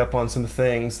pick up on some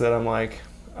things that I'm like,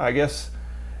 I guess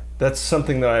that's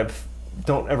something that I've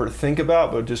don't ever think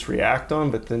about, but just react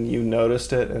on. But then you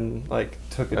noticed it and like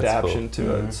took adaptation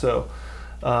to it. So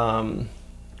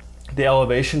the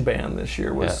elevation band this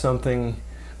year was something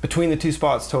between the two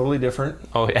spots totally different.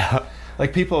 Oh yeah.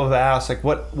 Like people have asked, like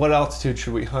what altitude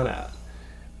should we hunt at?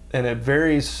 And it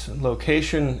varies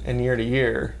location and year to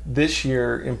year. This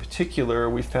year in particular,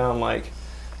 we found like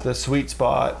the sweet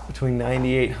spot between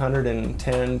 9,800 and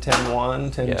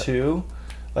 10,1, 10,2.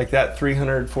 Like that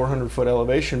 300, 400 foot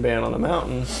elevation band on the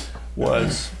mountain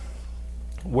was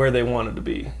where they wanted to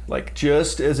be. Like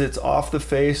just as it's off the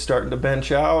face, starting to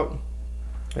bench out,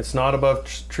 it's not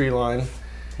above tree line.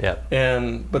 Yep.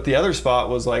 But the other spot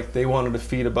was like they wanted to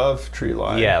feed above tree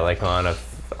line. Yeah, like on a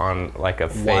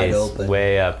face open.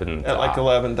 way up and at like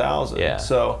 11,000. Yeah.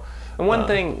 So and one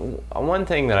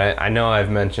thing that I know I've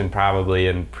mentioned probably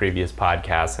in previous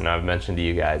podcasts, and I've mentioned to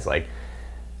you guys, like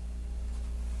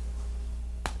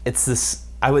it's this,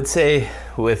 I would say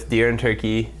with deer and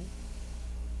turkey,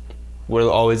 we're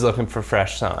always looking for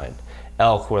fresh sign.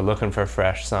 Elk, we're looking for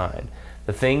fresh sign.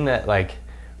 The thing that like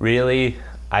really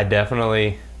I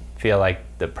definitely feel like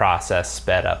the process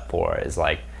sped up for is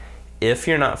like, if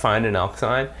you're not finding elk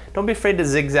sign, don't be afraid to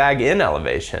zigzag in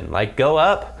elevation. Like go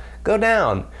up, go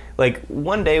down. Like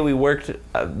one day we worked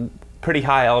a pretty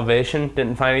high elevation,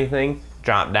 didn't find anything,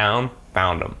 dropped down,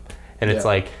 found them. And it's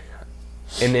like,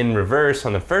 and in reverse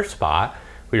on the first spot,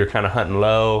 we were kind of hunting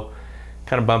low,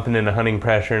 kind of bumping into hunting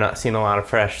pressure, not seeing a lot of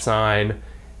fresh sign.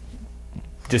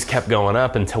 Just kept going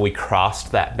up until we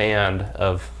crossed that band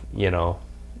of, you know,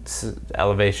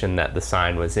 elevation that the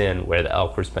sign was in, where the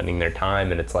elk were spending their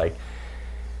time. And it's like,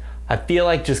 I feel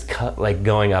like just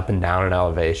going up and down an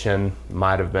elevation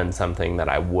might have been something that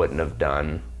I wouldn't have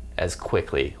done as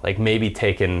quickly. Like maybe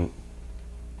taken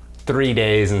 3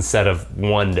 days instead of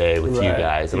 1 day with you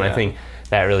guys. And I think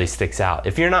that really sticks out.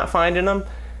 If you're not finding them,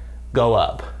 go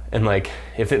up. And like,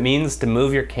 if it means to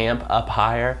move your camp up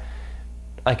higher,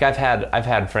 like I've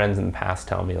had friends in the past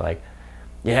tell me like,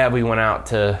 yeah, we went out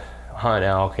to hunt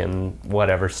elk in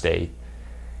whatever state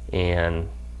and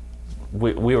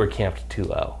we were camped too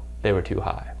low. They were too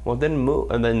high. Well, then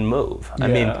move. I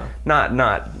mean,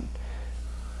 not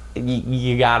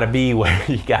you gotta be where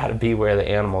the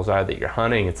animals are that you're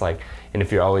hunting. It's like, and if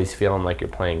you're always feeling like you're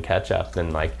playing catch up,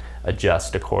 then like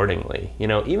adjust accordingly. You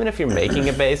know, even if you're making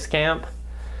a base camp,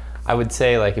 I would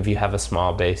say like if you have a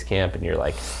small base camp and you're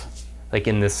like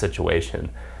in this situation,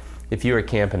 if you were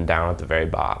camping down at the very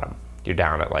bottom, you're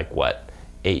down at like what,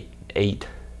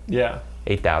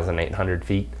 8,800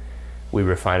 feet. We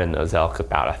were finding those elk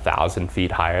about 1,000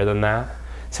 feet higher than that.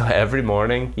 So every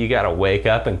morning you gotta wake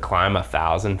up and climb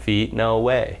 1,000 feet. No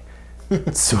way.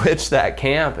 Switch that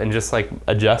camp and just like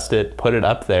adjust it, put it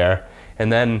up there, and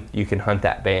then you can hunt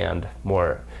that band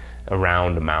more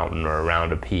around a mountain or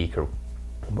around a peak or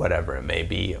whatever it may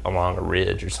be, along a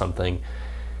ridge or something,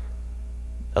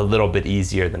 a little bit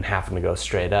easier than having to go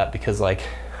straight up. Because like,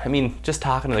 I mean, just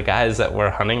talking to the guys that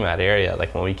were hunting that area,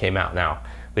 like when we came out, now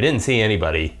we didn't see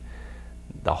anybody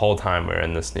the whole time we were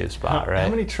in this new spot, right? How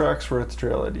many trucks were at the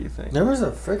trailer, do you think? There was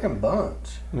a freaking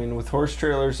bunch. I mean, with horse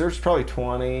trailers, there's probably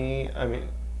 20. I mean,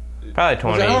 probably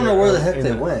 20. I don't know where the heck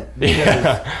they went.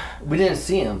 We didn't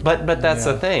see them. But that's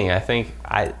the thing. I think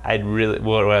I'd really,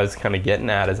 what I was kind of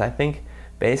getting at is, I think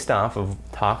based off of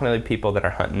talking to the people that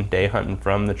are day hunting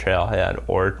from the trailhead,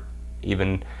 or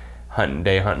even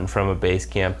day hunting from a base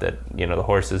camp that, you know, the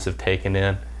horses have taken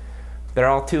in, they're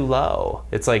all too low.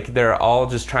 It's like they're all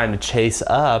just trying to chase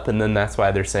up, and then that's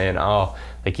why they're saying, oh,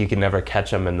 like you can never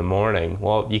catch them in the morning.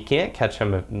 Well, you can't catch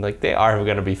them, like they are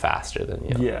going to be faster than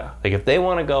you. Yeah. Like if they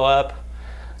want to go up,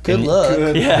 Good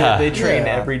luck. Yeah. They train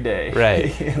every day.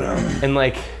 Right. You know? And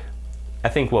like, I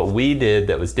think what we did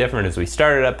that was different is we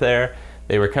started up there,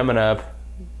 they were coming up,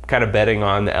 kind of bedding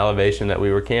on the elevation that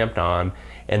we were camped on,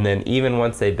 and then even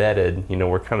once they bedded, you know,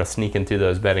 we're kind of sneaking through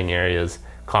those bedding areas,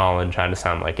 calling, trying to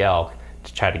sound like elk,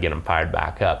 to try to get them fired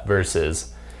back up,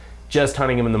 versus just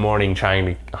hunting them in the morning, trying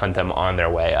to hunt them on their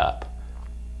way up.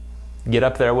 Get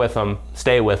up there with them,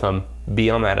 stay with them, be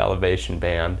on that elevation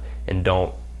band, and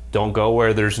don't go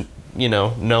where there's, you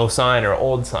know, no sign or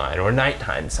old sign or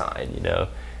nighttime sign, you know.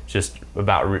 Just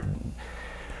about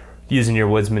using your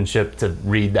woodsmanship to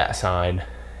read that sign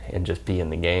and just be in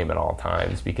the game at all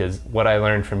times. Because what I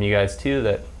learned from you guys too,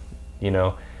 that, you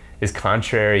know, is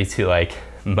contrary to like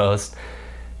most,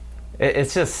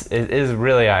 it is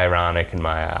really ironic in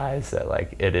my eyes that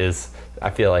like it is, I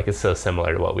feel like it's so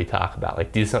similar to what we talk about,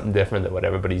 like do something different than what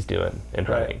everybody's doing in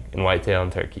hunting, in whitetail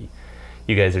and turkey.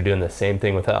 You guys are doing the same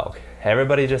thing with elk.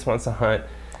 Everybody just wants to hunt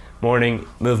morning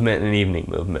movement and evening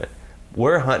movement.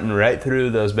 We're hunting right through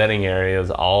those bedding areas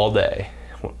all day.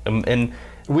 And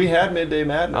We had Midday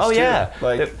Madness. Oh too. yeah,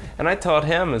 Like, and I told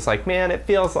him, it's like, man, it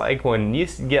feels like when you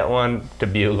get one to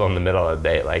bugle in the middle of the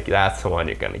day, like that's the one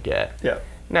you're gonna get. yeah.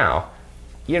 Now,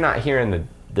 you're not hearing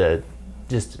the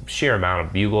just sheer amount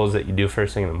of bugles that you do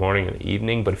first thing in the morning and the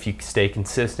evening, but if you stay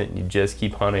consistent and you just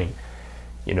keep hunting,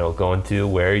 you know, going to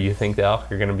where you think the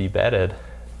elk are gonna be bedded.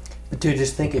 Dude,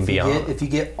 just think can if you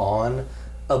get on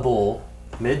a bull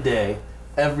midday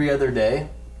every other day,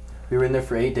 we were in there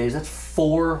for 8 days. That's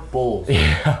 4 bulls.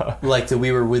 Yeah. Like that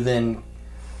we were within,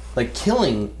 like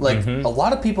killing. Like a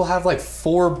lot of people have like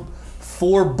four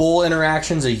bull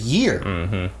interactions a year.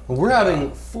 Mm-hmm. We're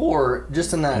having 4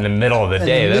 just in that In the middle of the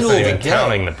day. That's not even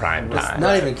counting the prime It's time.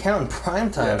 not even counting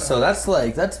prime time. Yeah. So that's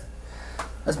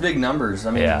big numbers.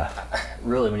 I mean, Yeah.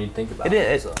 really, when you think about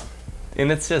It- so.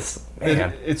 And it's just,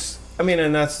 man. It's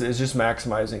just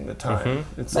maximizing the time.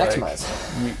 It's Maximize.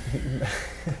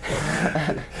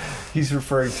 like he's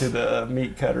referring to the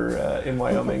meat cutter in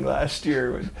Wyoming last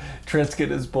year when Trent's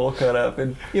getting his bull cut up,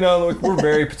 and look, we're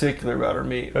very particular about our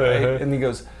meat, right? Uh-huh. And he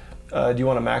goes, "Do you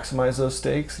want to maximize those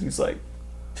steaks?" And he's like,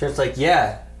 Trent's like,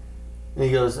 yeah. And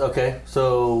he goes, okay,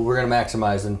 so we're going to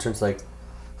maximize. And Trent's like,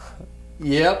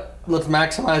 yep, let's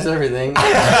maximize everything. I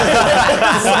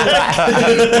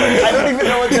don't even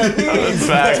know what that means.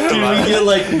 Can we get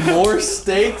like more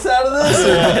steaks out of this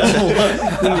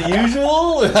than the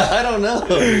usual? I don't know.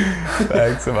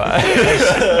 Thanks a lot.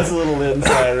 "That's a little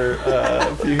insider.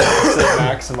 If you say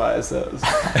maximize those."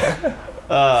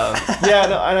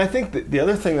 And I think the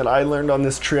other thing that I learned on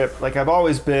this trip, like I've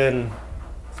always been,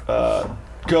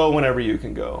 go whenever you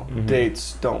can go. Mm-hmm.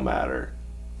 Dates don't matter.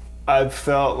 I've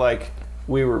felt like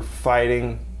we were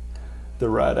fighting the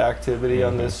rut activity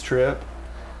on this trip.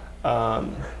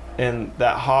 And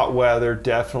that hot weather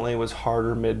definitely was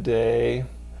harder midday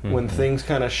when things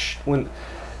kind of, when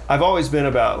I've always been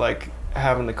about like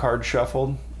having the cards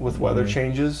shuffled with weather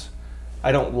changes.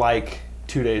 I don't like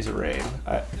 2 days of rain,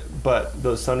 but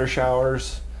those thunder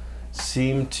showers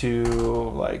seem to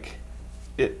like,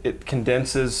 it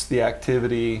condenses the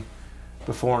activity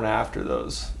before and after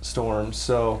those storms.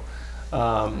 So,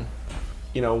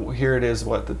 here it is,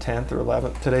 what, the 10th or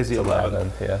 11th? Today's the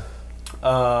 11th.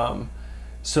 Yeah.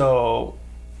 So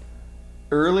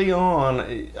early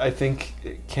on, I think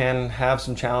it can have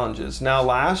some challenges. Now,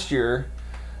 last year,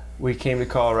 we came to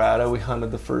Colorado. We hunted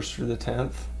the 1st through the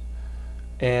 10th,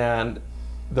 and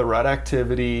the rut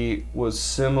activity was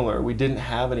similar. We didn't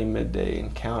have any midday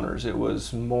encounters. It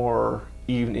was more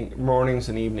mornings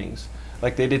and evenings.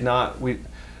 Like they did not. A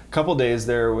couple days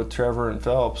there with Trevor and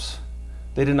Phelps,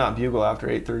 they did not bugle after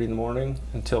 8:30 in the morning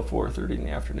until 4:30 in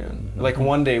the afternoon. Mm-hmm. Like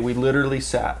one day, we literally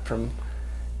sat from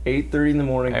 8:30 in the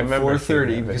morning to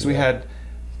 4:30 because we had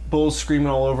bulls screaming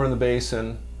all over in the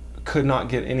basin. Could not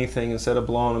get anything instead of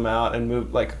blowing them out and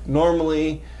move. Like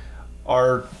normally,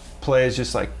 our play is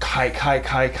just like hike.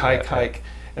 And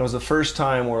it was the first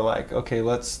time we're like, okay,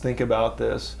 let's think about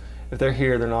this. If they're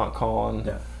here, they're not calling.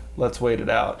 Yeah. Let's wait it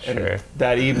out. Sure. And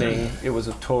that evening, it was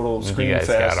a total scream guys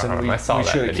fest, got on and them. I saw we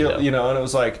that should have video. killed. And it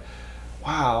was like,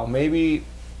 wow, maybe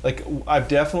like I've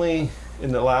definitely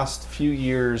in the last few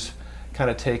years kind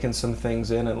of taken some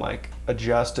things in and like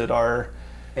adjusted our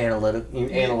Analyze a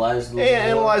little bit.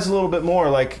 analyze a little bit more.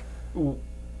 Like, and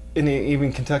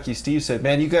even Kentucky Steve said,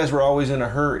 man, you guys were always in a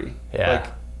hurry. Yeah. Like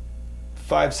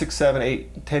 5, 6, 7,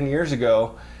 8, 10 years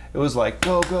ago, it was like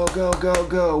go.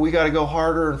 We got to go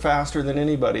harder and faster than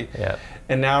anybody. Yeah.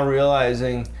 And now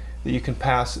realizing that you can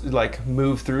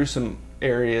move through some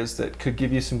areas that could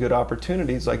give you some good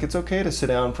opportunities. Like it's okay to sit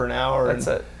down for an hour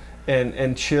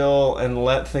and chill and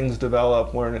let things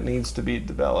develop where it needs to be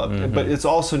developed. Mm-hmm. But it's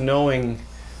also knowing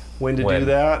when to do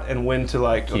that and when to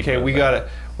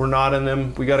we're not in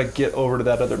them. We got to get over to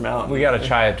that other mountain. We got to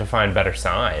try to find better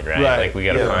sign, right? Right, Like we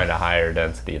got to yeah. find a higher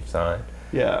density of sign.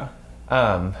 Yeah.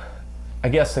 I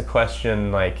guess the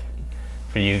question, like,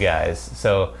 for you guys,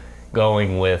 so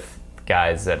going with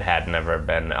guys that had never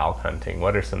been elk hunting,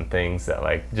 what are some things that,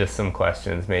 like, just some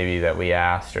questions maybe that we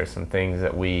asked or some things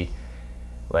that we,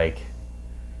 like,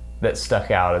 that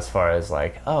stuck out as far as,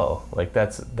 like, oh, like,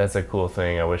 that's a cool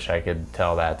thing. I wish I could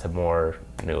tell that to more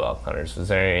new elk hunters. Was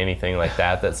there anything like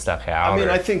that stuck out? I mean,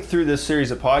 I think through this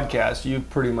series of podcasts, you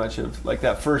pretty much have, like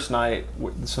that first night,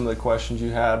 some of the questions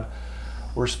you had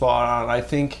were spot on. I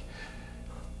think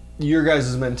your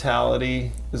guys'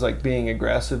 mentality is like being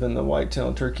aggressive in the whitetail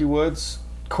and turkey woods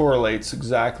correlates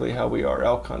exactly how we are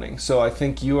elk hunting. So I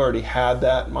think you already had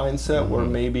that mindset where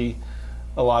maybe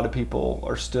a lot of people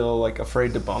are still like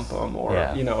afraid to bump them or,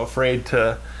 afraid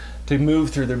to move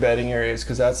through their bedding areas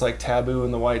because that's like taboo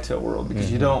in the whitetail world because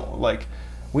you don't like,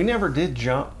 we never did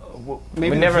jump,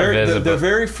 maybe We never visited. the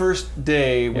very first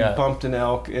day we Yeah. bumped an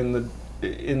elk in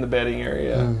the bedding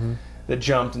area that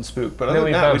jumped and spooked. But And then other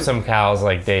we than that, bumped some cows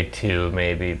like day 2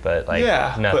 maybe, but like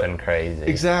Yeah, nothing but- crazy.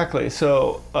 Exactly.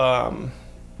 So,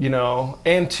 you know,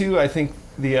 and two, I think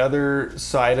the other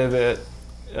side of it,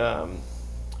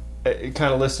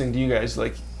 kind of listening to you guys,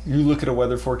 like you look at a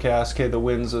weather forecast, okay, the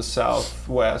wind's a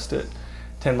southwest at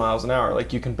 10 miles an hour,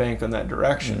 like you can bank on that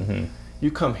direction. You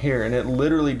come here and it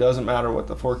literally doesn't matter what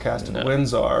the forecasted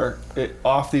winds are.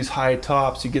 Off these high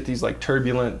tops, you get these like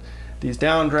turbulent, these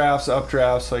downdrafts,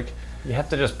 updrafts, like. You have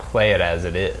to just play it as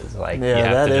it is. Like you Yeah,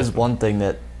 have that to is just, one thing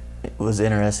that was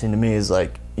interesting to me is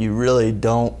like you really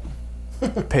don't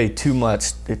pay too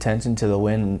much attention to the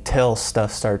wind until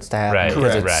stuff starts to happen Right,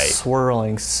 because correct. it's right.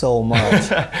 swirling so much.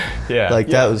 Yeah. Like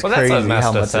that was Well, that's crazy what messed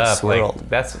how much us it up.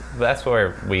 swirled. Like that's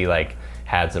where we like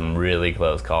had some really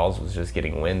close calls, was just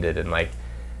getting winded and like,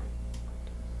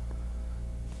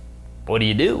 what do?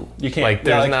 You can't- like. yeah,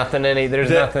 There's like, nothing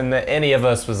that any of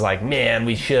us was like, man,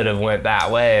 we should have went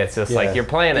that way. It's just like you're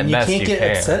playing it And best you you can't can.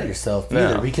 get upset at yourself No,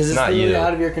 either because it's not literally you.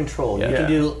 out of your control. You Yeah. can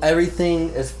do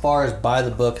everything as far as by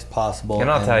the book as possible. And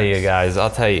I'll tell you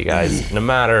guys, no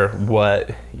matter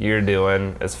what you're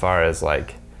doing as far as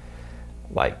like,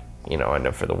 you know, I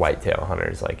know for the whitetail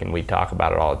hunters, like, and we talk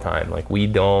about it all the time, like we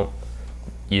don't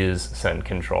use scent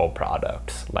control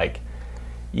products. Like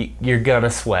you're gonna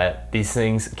sweat. These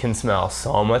things can smell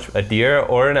so much, a deer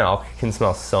or an elk can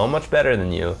smell so much better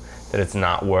than you that it's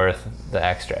not worth the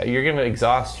extra. You're gonna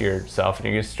exhaust yourself and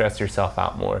you're gonna stress yourself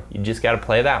out more. You just gotta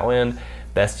play that wind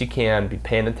best you can, be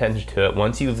paying attention to it.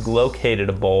 Once you've located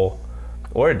a bull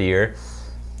or a deer,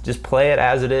 just play it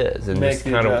as it is and Make just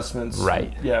the kind adjustments. of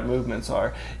right. Yeah, movements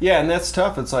are. Yeah, and that's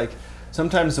tough. It's like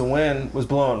sometimes the wind was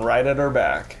blowing right at our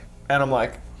back, and I'm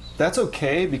like, that's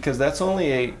okay because that's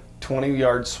only a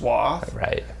 20-yard swath.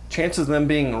 Right. Chances of them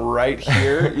being right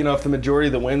here, you know, if the majority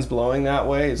of the wind's blowing that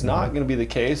way, is not Mm-hmm. going to be the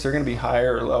case. They're going to be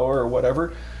higher or lower or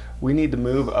whatever. We need to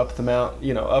move up the mount,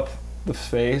 you know, up the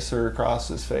face or across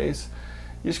this face.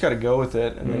 You just got to go with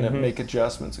it and Mm-hmm. then make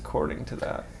adjustments according to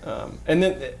that. And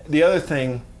then the other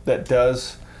thing that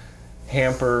does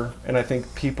hamper, and I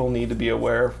think people need to be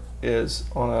aware, is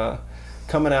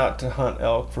coming out to hunt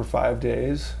elk for 5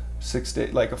 days, 6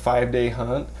 days, like a 5-day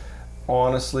hunt.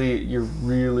 Honestly, you're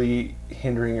really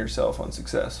hindering yourself on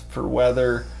success for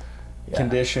weather,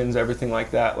 conditions, everything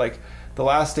like that. Like the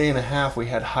last day and a half, we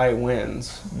had high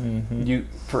winds. You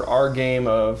for our game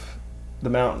of the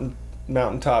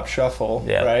mountaintop shuffle,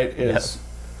 Yeah. right? Is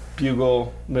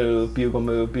bugle move, bugle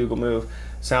move, bugle move.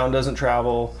 Sound doesn't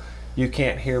travel. You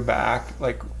can't hear back.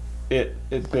 Like it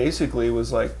basically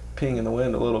was like peeing in the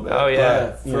wind a little bit. Oh,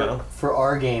 yeah. But, you know. For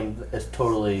our game, it's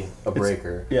totally a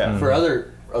breaker. yeah. For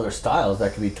other styles,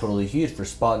 that could be totally huge. For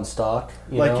spot and stock,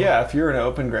 you know? Yeah, if you're in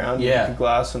open ground, Yeah. you could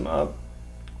glass them up.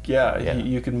 Yeah, Yeah.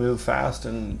 You could move fast,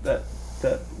 and that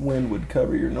wind would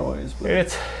cover your noise. But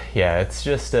It's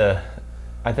just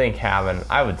I think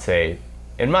I would say,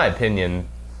 in my opinion,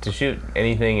 to shoot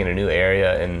anything in a new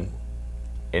area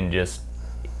in just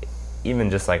even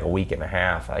just like a week and a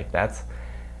half, like that's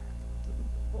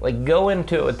like go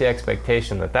into it with the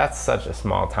expectation that that's such a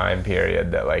small time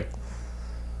period that like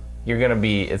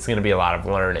it's gonna be a lot of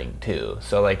learning too.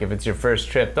 So like if it's your first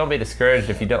trip, don't be discouraged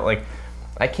if you don't like.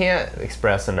 I can't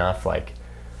express enough like,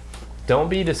 don't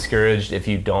be discouraged if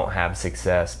you don't have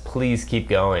success. Please keep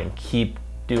going, keep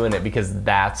doing it, because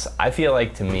I feel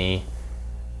like to me,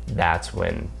 that's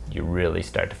when you really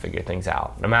start to figure things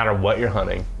out. No matter what you're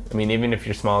hunting. I mean, even if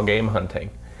you're small game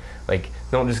hunting, like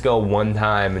don't just go one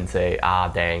time and say,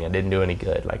 dang, I didn't do any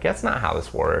good. Like that's not how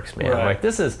this works, man. Right. Like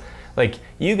this is, like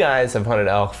you guys have hunted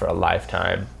elk for a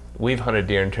lifetime. We've hunted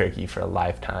deer and turkey for a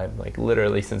lifetime, like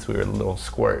literally since we were little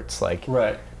squirts. Like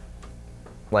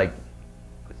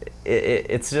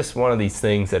it's just one of these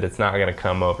things that it's not going to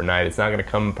come overnight. It's not going to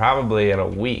come probably in a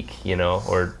week, you know,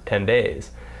 or 10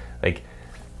 days. Like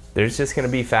there's just going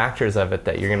to be factors of it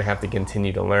that you're going to have to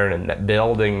continue to learn, and that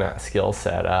building that skill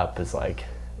set up is like,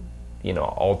 you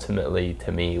know, ultimately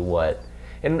to me what,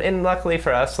 and luckily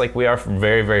for us, like we are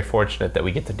very, very fortunate that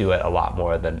we get to do it a lot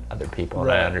more than other people.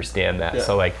 And I understand that. Yeah.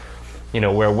 So like, you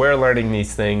know, where we're learning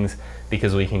these things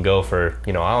because we can go for,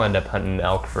 you know, I'll end up hunting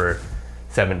elk for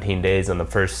 17 days in the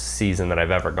first season that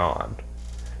I've ever gone.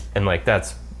 And like,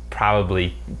 that's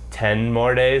probably 10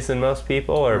 more days than most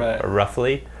people or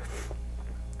roughly.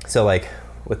 So like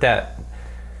with that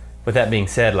being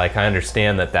said, like I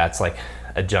understand that that's like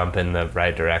a jump in the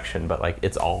right direction, but like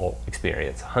it's all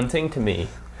experience. Hunting to me,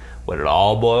 what it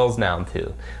all boils down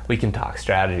to, we can talk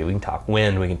strategy, we can talk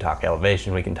wind, we can talk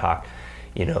elevation, we can talk,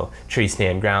 you know, tree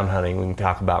stand ground hunting, we can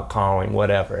talk about calling,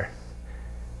 whatever.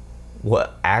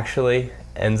 what actually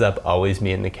ends up always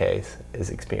being the case is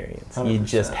experience. 100%. You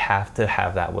just have to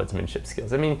have that woodsmanship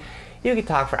skills. I mean, you could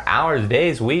talk for hours,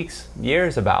 days, weeks,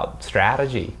 years about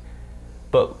strategy,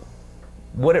 but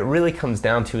what it really comes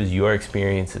down to is your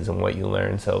experiences and what you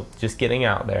learn. So just getting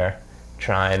out there,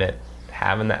 trying it,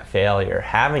 having that failure.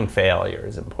 Having failure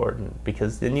is important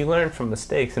because then you learn from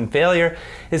mistakes, and failure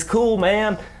is cool,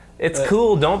 man. It's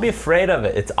cool. Don't be afraid of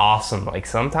it. It's awesome. Like,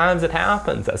 sometimes it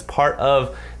happens. That's part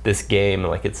of this game.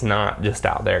 Like, it's not just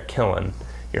out there killing.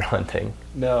 You're hunting.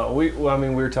 No, we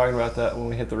were talking about that when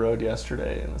we hit the road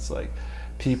yesterday, and it's like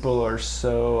people are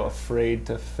so afraid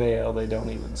to fail they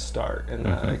don't even start,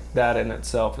 and that in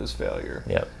itself is failure.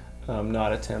 Yep.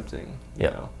 Not attempting.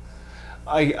 Yep. You know.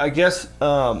 I guess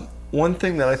one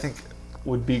thing that I think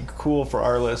would be cool for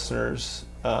our listeners,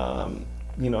 that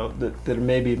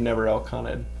maybe have never elk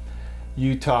hunted.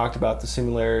 You talked about the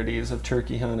similarities of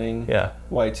turkey hunting,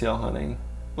 whitetail hunting,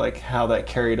 like how that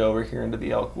carried over here into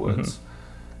the elk woods.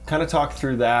 Kind of talk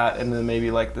through that, and then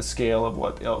maybe like the scale of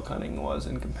what elk hunting was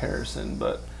in comparison,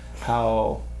 but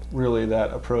how really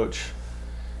that approach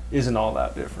isn't all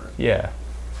that different. Yeah.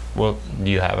 Well, do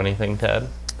you have anything, Ted?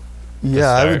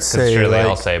 Yeah, I would say surely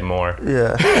I'll say more.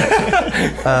 Yeah.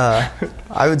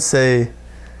 I would say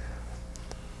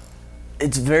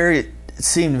it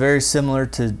seemed very similar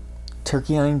to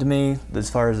turkey hunting to me, as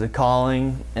far as the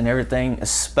calling and everything,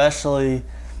 especially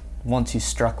once you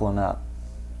struck one up.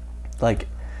 Like,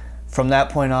 from that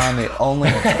point on, the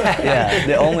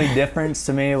only difference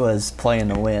to me was playing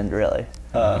the wind, really.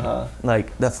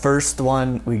 Like, the first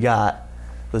one we got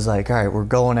was like, all right, we're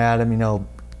going at him,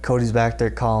 Cody's back there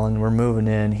calling, we're moving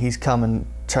in, he's coming,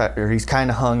 he's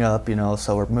kind of hung up,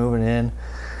 so we're moving in.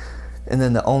 And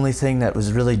then the only thing that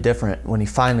was really different when he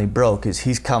finally broke is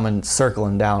he's coming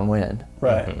circling downwind.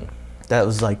 Right. That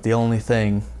was like the only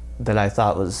thing that I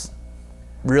thought was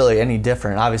really any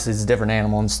different. Obviously it's a different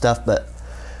animal and stuff, but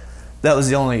that was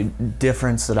the only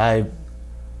difference that I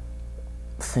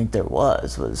think there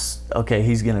was okay,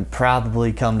 he's gonna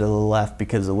probably come to the left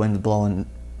because the wind's blowing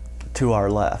to our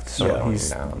left. So he's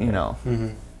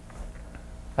down,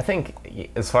 I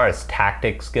think as far as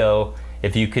tactics go,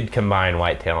 if you could combine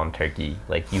whitetail and turkey,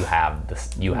 like you have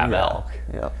elk.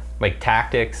 Yeah. Like,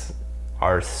 tactics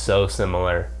are so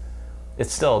similar.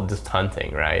 It's still just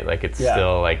hunting, right? Like, it's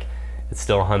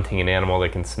still hunting an animal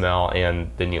that can smell,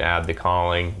 and then you add the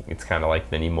calling. It's kind of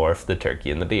like then you morph the turkey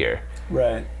and the deer.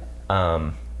 Right.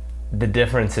 The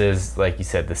difference is, like you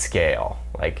said, the scale.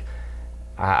 Like,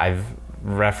 I've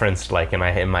referenced, like, in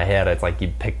my head, it's like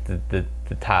you pick the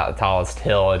tallest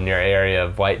hill in your area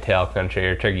of whitetail country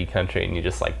or turkey country, and you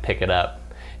just like pick it up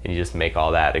and you just make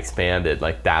all that expanded.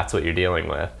 Like, that's what you're dealing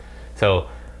with. So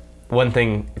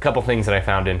a couple things that I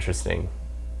found interesting,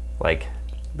 like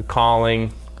the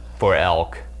calling for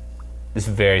elk is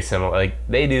very similar. Like,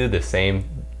 they do the same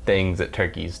things that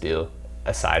turkeys do,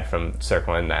 aside from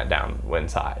circling that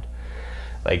downwind side.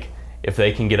 Like, if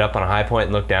they can get up on a high point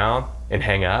and look down and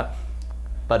hang up,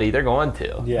 buddy, they're going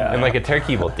to. Yeah. And like a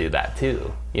turkey will do that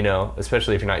too,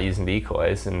 especially if you're not using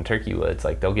decoys. In turkey woods,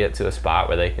 like, they'll get to a spot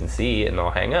where they can see and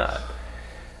they'll hang up.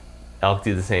 Elk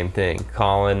do the same thing.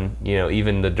 Calling,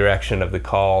 even the direction of the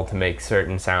call to make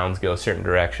certain sounds go certain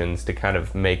directions to kind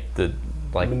of make the,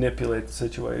 like, manipulate the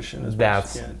situation as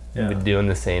that's much as you can. doing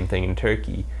the same thing in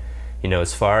turkey.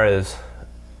 As far as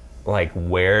like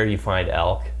where you find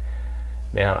elk,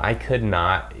 man, I could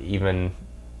not even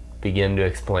begin to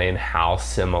explain how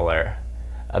similar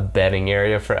a bedding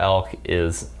area for elk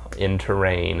is in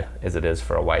terrain as it is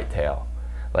for a whitetail.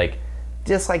 Like,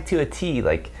 just like to a T,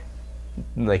 like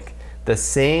the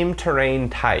same terrain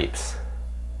types,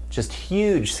 just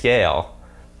huge scale.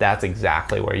 That's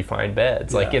exactly where you find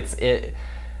beds. Like,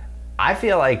 I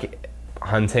feel like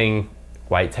hunting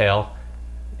whitetail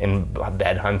and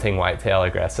bed hunting whitetail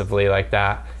aggressively like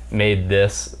that made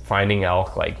this finding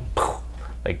elk like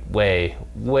way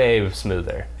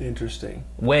smoother. Interesting.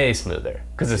 Way smoother,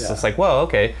 because it's just like, whoa,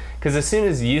 okay. Because as soon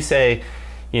as you say,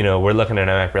 we're looking at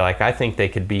a map, you're like, I think they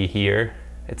could be here.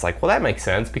 It's like, well, that makes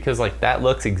sense, because like that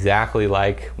looks exactly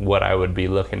like what I would be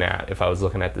looking at if I was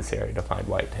looking at this area to find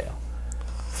whitetail.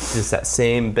 Just that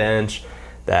same bench,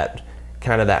 that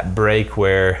kind of that break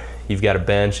where you've got a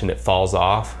bench and it falls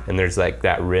off, and there's like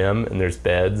that rim, and there's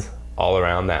beds all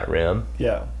around that rim.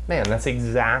 Yeah. Man, that's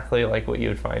exactly like what you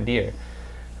would find deer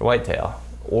or whitetail,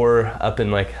 or up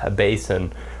in like a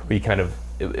basin where you kind of,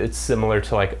 it's similar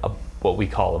to like what we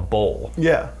call a bowl.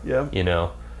 Yeah.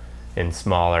 In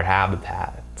smaller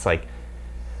habitat. It's like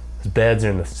those beds are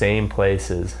in the same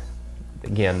places.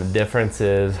 Again, the difference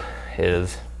is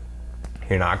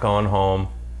you're not going home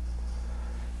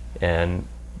and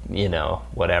you know,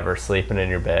 whatever, sleeping in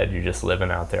your bed, you're just living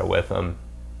out there with them.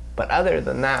 But other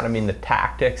than that, I mean, the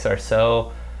tactics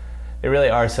they really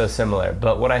are so similar.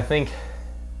 But what I think,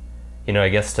 you know, I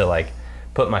guess to like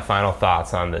put my final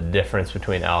thoughts on the difference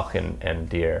between elk and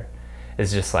deer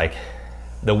is just like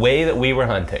the way that we were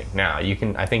hunting. Now,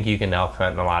 I think you can elk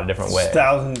hunt in a lot of different ways.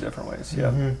 1,000 different ways, yeah.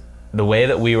 Mm-hmm. The way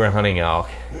that we were hunting elk,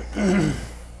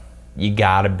 you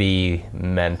gotta be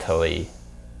mentally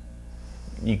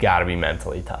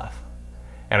tough.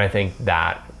 And I think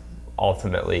that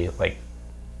ultimately, like,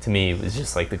 to me, was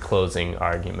just like the closing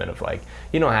argument of like,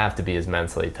 you don't have to be as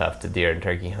mentally tough to deer and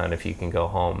turkey hunt if you can go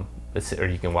home, or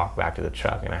you can walk back to the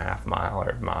truck in a half mile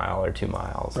or mile or 2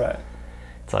 miles. Right.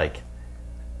 It's like,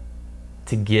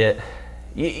 to get,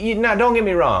 now don't get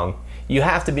me wrong, you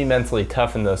have to be mentally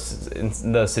tough in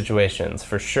those situations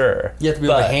for sure. You have to be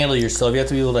able to handle yourself. You have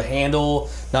to be able to handle,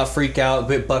 not freak out,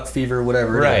 get buck fever,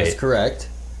 whatever it is. Correct.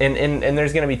 And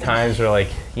there's going to be times where, like,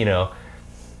 you know,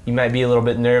 you might be a little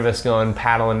bit nervous going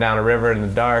paddling down a river in the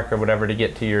dark or whatever to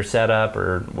get to your setup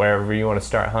or wherever you want to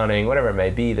start hunting, whatever it may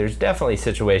be. There's definitely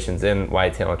situations in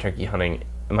whitetail and turkey hunting,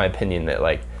 in my opinion, that,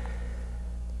 like,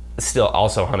 still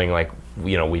also hunting like,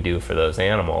 you know, we do for those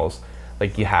animals,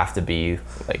 like, you have to be,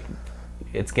 like,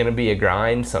 it's going to be a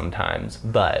grind sometimes,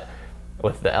 but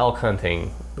with the elk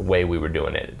hunting, the way we were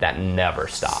doing it, that never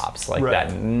stops. Like,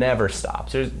 that never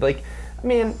stops. There's, like, I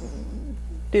mean,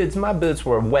 dudes, my boots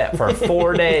were wet for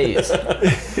 4 days.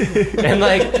 And,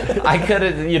 like, I could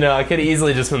have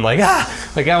easily just been like, I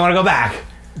want to go back.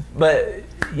 But,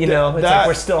 you know, it's like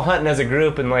we're still hunting as a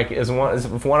group, and, like, if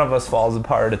one of us falls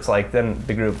apart, it's like, then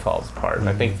the group falls apart. And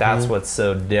I think that's what's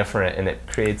so different, and it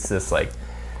creates this, like,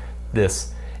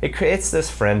 it creates this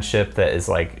friendship that is,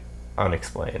 like,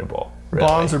 unexplainable. Really.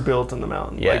 Bonds are built in the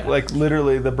mountain. Yeah. Like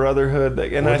literally the brotherhood.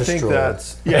 And I think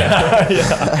that's... Yeah.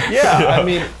 Yeah, I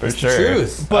mean... For sure.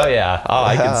 Truth. But,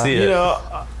 I can see it. You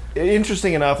know,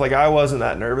 interesting enough, like, I wasn't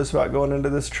that nervous about going into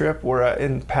this trip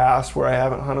in the past where I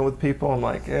haven't hunted with people. I'm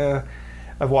like,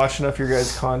 I've watched enough of your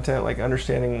guys' content, like,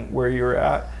 understanding where you were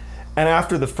at. And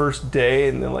after the first day,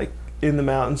 and then, like, in the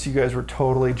mountains, you guys were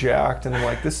totally jacked, and I'm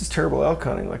like, this is terrible elk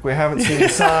hunting. Like, we haven't seen a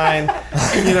sign,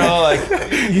 you know, like,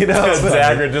 you know.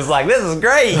 Zach are just like, this is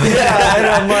great. Yeah, and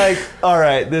I'm like, all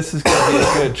right, this is gonna be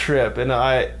a good trip. And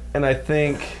I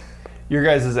think your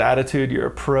guys' attitude, your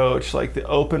approach, like the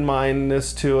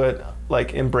open-mindedness to it,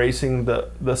 like embracing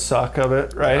the suck of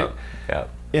it, right? Yeah.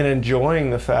 And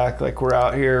enjoying the fact, like, we're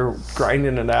out here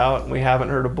grinding it out, and we haven't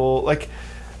heard a bull. Like,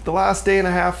 the last day and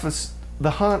a half was the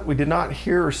hunt, we did not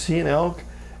hear or see an elk,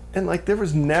 and, like, there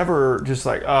was never just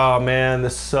like, oh man,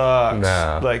 this sucks.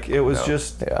 No, like, it was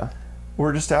just,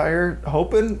 we're just out here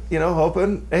hoping,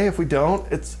 hey, if we don't,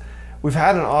 we've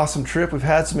had an awesome trip, we've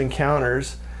had some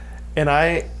encounters, and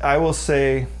I will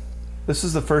say, this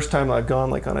is the first time I've gone,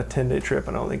 like, on a 10-day trip,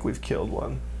 and I don't think we've killed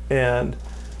one, and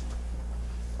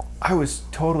I was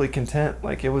totally content.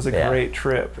 Like, it was a great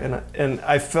trip, and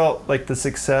I felt like the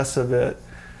success of it.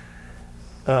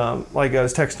 Like, I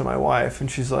was texting my wife, and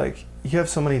she's like, you have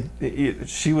so many,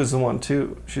 she was the one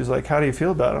too. She's like, how do you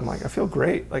feel about it? I'm like, I feel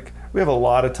great. Like, we have a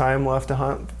lot of time left to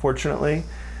hunt, fortunately.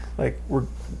 Like, we're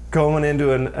going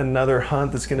into another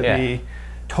hunt that's going to be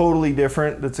totally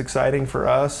different, that's exciting for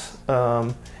us.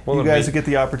 You guys get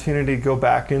the opportunity to go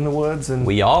back in the woods, and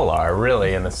we all are,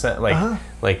 really, in a sense. Like,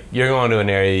 like, you're going to an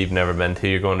area you've never been to.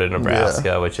 You're going to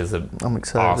Nebraska, which is I'm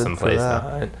excited awesome for place that. to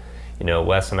hunt. You know,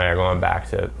 Wes and I are going back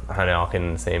to hunt elk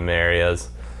in the same areas.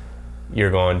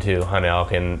 You're going to hunt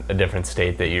elk in a different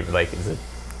state that you like, is a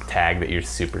tag that you're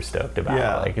super stoked about.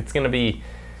 Yeah. Like, it's going to be,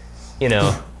 you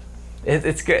know,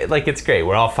 it's great. Like, it's great.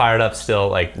 We're all fired up still.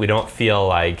 Like, we don't feel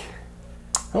like...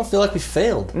 I don't feel like we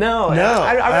failed. No,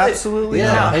 I really, absolutely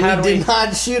Yeah, and we did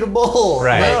not shoot a bull.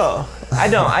 Right. No. I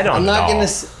don't. I'm not know.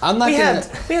 gonna.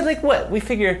 We had like what? We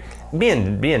figure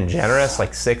being generous,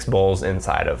 like 6 bulls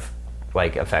inside of,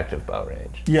 like, effective bow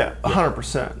range. Yeah,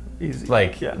 100% easy.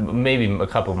 Like, maybe a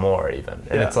couple more even.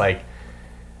 And it's like,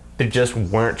 there just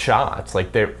weren't shots.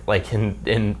 Like, they're like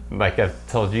in like I've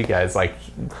told you guys, like,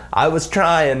 I was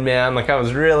trying, man. Like, I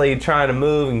was really trying to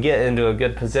move and get into a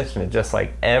good position. It just,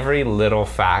 like, every little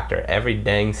factor, every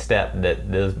dang step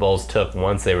that those bulls took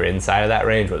once they were inside of that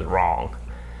range was wrong.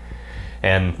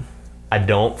 And I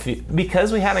don't feel,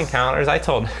 because we had encounters,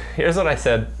 here's what I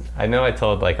said. I know I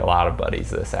told, like, a lot of buddies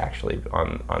this actually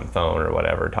on phone or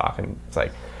whatever, talking. It's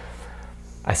like,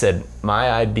 I said,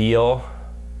 my ideal,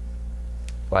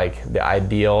 like, the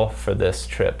ideal for this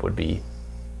trip would be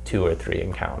 2 or 3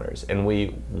 encounters, and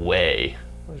we way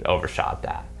overshot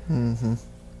that. Mm-hmm.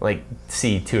 Like,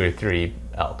 see 2 or 3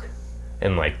 elk,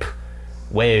 and, like,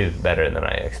 way better than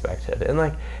I expected. And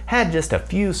like had just a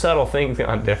few subtle things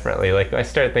gone differently. Like I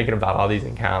started thinking about all these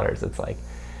encounters. It's like,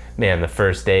 man, the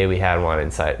first day we had one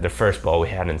inside, the first bull we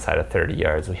had inside of 30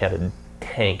 yards, we had a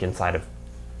tank inside of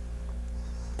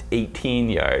 18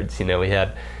 yards. You know, we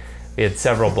had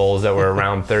several bulls that were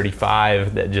around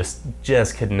 35 that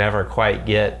just could never quite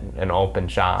get an open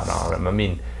shot on them. I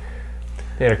mean,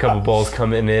 they had a couple bulls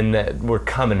coming in that were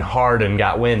coming hard and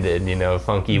got winded, you know,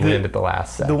 funky wind at the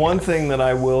last second. The one thing that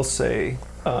I will say,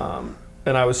 and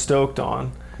I was stoked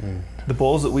on, the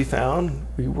bulls that we found,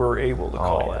 we were able to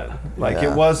call in. Like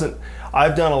it wasn't,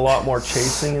 I've done a lot more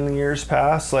chasing in the years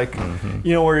past, like,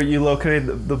 you know, where you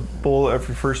located the bull of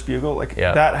your first bugle, like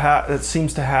that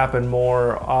seems to happen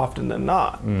more often than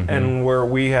not. And where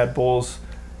we had bulls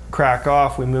crack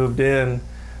off, we moved in,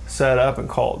 set up and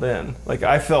called in. Like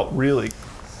I felt really,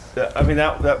 I mean,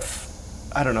 that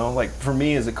I don't know, like for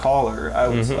me as a caller, I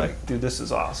was like, dude, this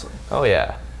is awesome. Oh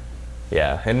yeah.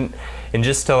 Yeah. And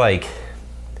just to like,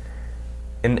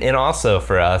 and also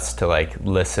for us to like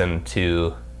listen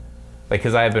to, like,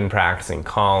 cause I've been practicing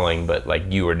calling, but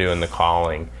like you were doing the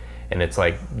calling, and it's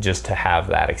like just to have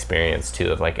that experience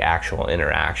too of like actual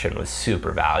interaction was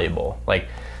super valuable. Like,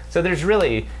 so there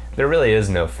really is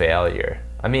no failure.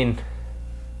 I mean,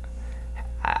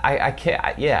 I can't,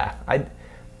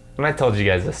 and I told you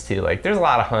guys this too, like there's a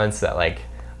lot of hunts that like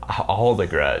I hold a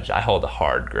grudge. I hold a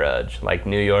hard grudge. Like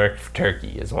New York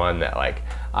turkey is one that like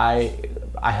I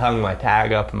hung my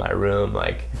tag up in my room,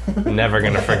 like never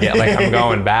gonna forget. Like I'm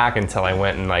going back until I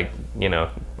went and like, you know,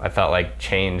 I felt like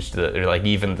changed or like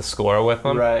even the score with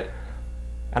them. Right.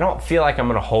 I don't feel like I'm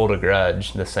gonna hold a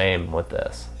grudge the same with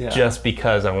this, just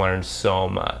because I learned so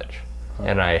much,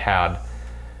 and I had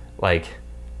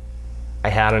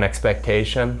an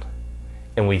expectation,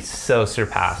 and we so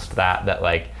surpassed that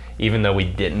like even though we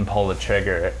didn't pull the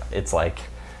trigger, it's like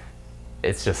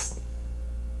it's just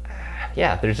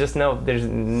there's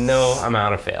no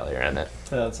amount of failure in it.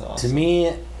 That's awesome.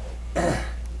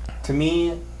 To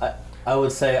me, I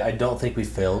would say I don't think we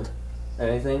failed at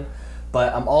anything,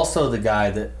 but I'm also the guy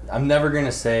that I'm never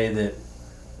gonna say that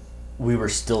we were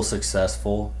still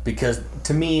successful, because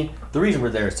to me the reason we're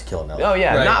there is to kill an elk. Oh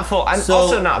yeah, right? not full. I'm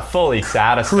also not fully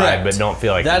satisfied, correct. But don't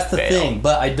feel like that's we the failed. thing.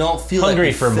 But I don't feel Hungry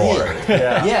like we for more.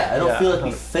 failed. I don't feel like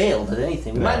we failed at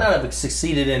anything. We might not have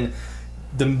succeeded in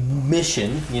the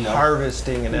mission, you know,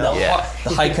 harvesting an elk. The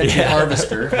high country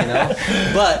harvester, you know.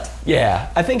 But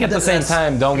I think at the same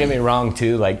time, don't get me wrong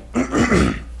too, like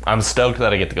I'm stoked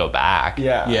that I get to go back.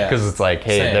 Yeah. Because it's like,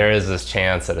 hey, Same. there is this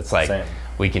chance that it's like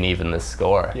we can even this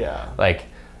score. Yeah. Like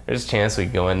there's a chance we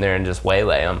go in there and just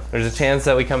waylay them. There's a chance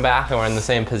that we come back and we're in the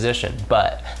same position,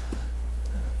 but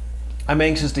I'm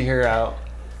anxious to hear how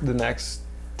the next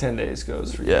 10 days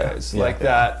goes for you guys. Yeah. Like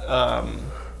that,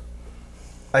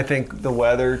 I think the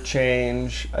weather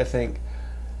change, I think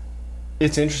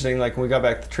it's interesting, like when we got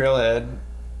back to Trailhead,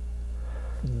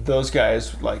 those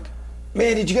guys like,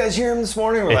 man, did you guys hear him this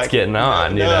morning? We're it's like, getting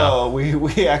on, you no, know?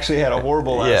 we actually had a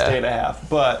horrible last day and a half,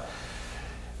 but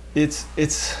it's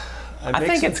I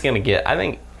think it's gonna get, I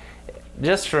think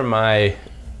just for my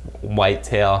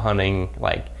whitetail hunting,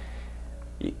 like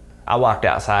I walked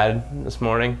outside this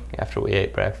morning after we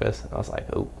ate breakfast. I was like,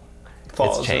 oh,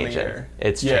 it's changing.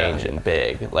 It's changing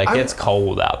big. Like it's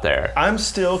cold out there. I'm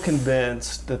still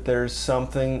convinced that there's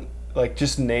something like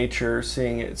just nature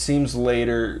seeing it. It seems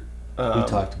later. we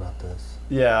talked about this.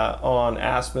 Yeah, on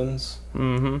aspens.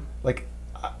 Mm-hmm. Like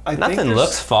I Nothing think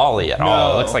looks fall-y at all.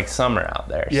 No. It looks like summer out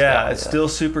there. Yeah, still. it's still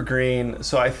super green.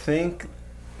 So I think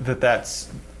that's,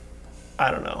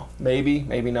 I don't know, maybe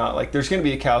not. Like there's going to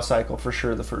be a cow cycle for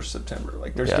sure the 1st September.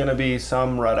 Like there's going to be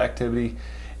some rut activity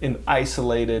in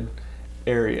isolated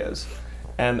areas.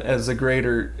 And as the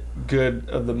greater good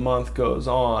of the month goes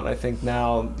on, I think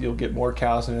now you'll get more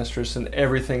cows in estrus and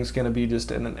everything's going to be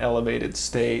just in an elevated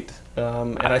state.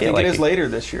 And I think like it is later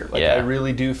this year. Like I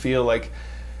really do feel like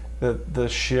the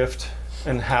shift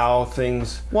and how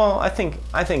things. Well, I think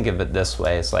of it this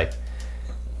way. It's like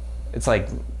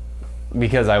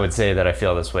because I would say that I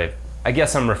feel this way. I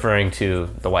guess I'm referring to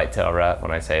the whitetail rut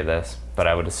when I say this, but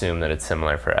I would assume that it's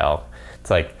similar for elk. It's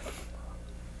like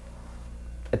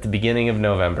at the beginning of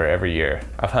November every year,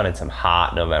 I've hunted some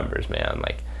hot Novembers, man.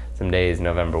 Like some days,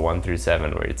 November 1 through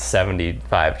 7, where it's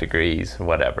 75 degrees,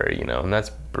 whatever, you know, and that's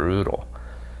brutal.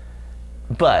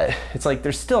 But it's like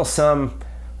there's still some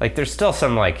like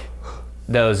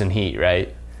those in heat,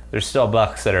 right? There's still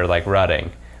bucks that are like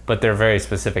rutting, but they're very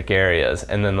specific areas.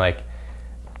 And then like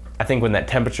I think when that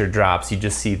temperature drops, you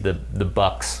just see the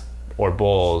bucks or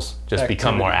bulls just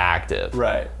become more active.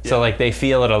 Right. So like they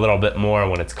feel it a little bit more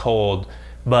when it's cold,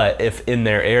 But if in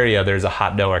their area there's a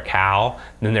hot doe or cow,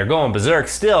 then they're going berserk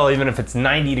still, even if it's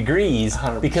 90 degrees,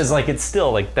 100%. because like it's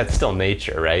still like that's still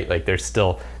nature, right? Like they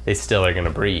still are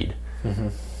gonna breed.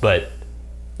 But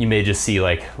you may just see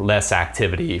like less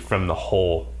activity from the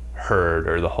whole herd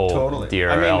or the whole deer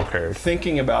or elk herd.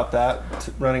 Thinking about that,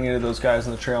 running into those guys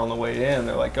on the trail on the way in,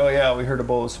 they're like, oh yeah, we heard a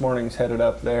bull this morning, he's headed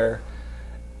up there.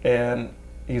 And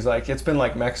he's like, it's been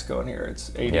like Mexico in here.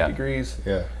 It's 80 degrees.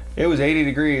 Yeah. It was 80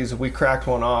 degrees. We cracked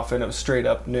one off and it was straight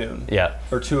up noon. Yeah.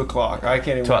 Or 2 o'clock. I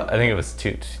can't even I think it was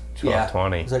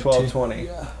 12:20.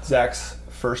 12:20. Zach's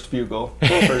first bugle,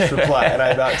 first reply, and I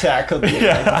about tackled you.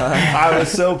 I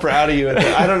was so proud of you.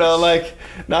 I don't know, like,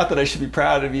 not that I should be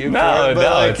proud of you. No,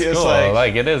 but it's cool.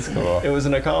 Like it is cool. It was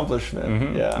an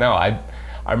accomplishment. Yeah. No, I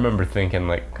remember thinking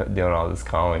like doing all this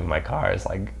calling in my car is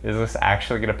like, is this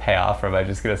actually gonna pay off, or am I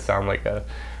just gonna sound like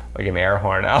an air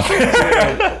horn out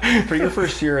there? For your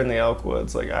first year in the elk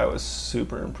woods, like I was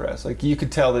super impressed. Like you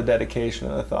could tell the dedication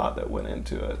and the thought that went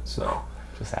into it. So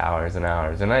just hours and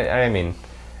hours, and I mean,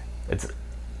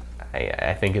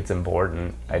 I think it's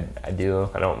important. I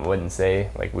wouldn't say,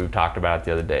 like we've talked about it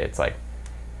the other day, it's like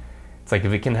if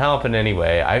it can help in any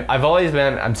way. I've always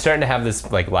been, I'm starting to have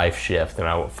this like life shift,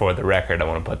 and for the record I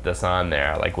want to put this on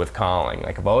there, like with calling.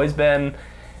 Like I've always been,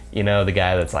 the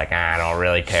guy that's like, I don't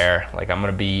really care. Like I'm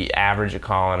gonna be average at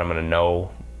calling. I'm gonna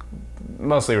know,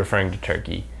 mostly referring to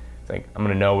turkey. It's like I'm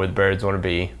gonna know where the birds want to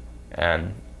be,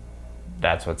 and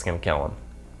that's what's gonna kill them,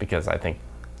 because I think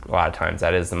a lot of times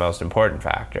that is the most important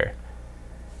factor.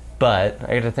 But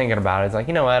I get to thinking about it, it's like,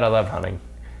 you know what, I love hunting.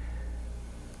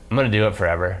 I'm gonna do it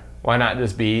forever. Why not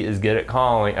just be as good at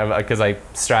calling? Because I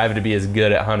strive to be as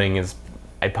good at hunting as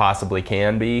I possibly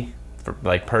can be,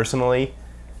 like personally.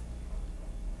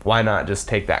 Why not just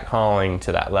take that calling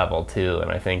to that level too?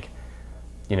 And I think,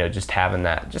 just have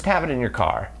it in your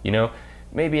car.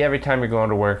 Maybe every time you're going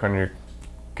to work, on your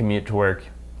commute to work,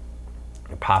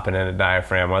 you're popping in a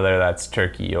diaphragm, whether that's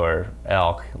turkey or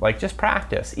elk. Like just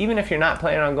practice. Even if you're not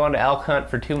planning on going to elk hunt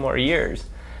for 2 more years,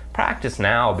 practice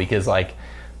now, because like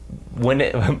when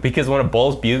a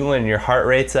bull's bugling and your heart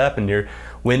rate's up and you're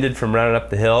winded from running up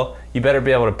the hill, you better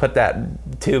be able to put that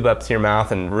tube up to your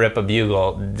mouth and rip a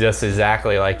bugle just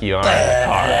exactly like you are in the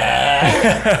car.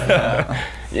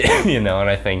 And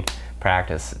I think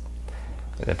practice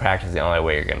is the only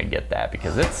way you're going to get that,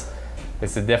 because it's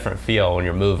a different feel when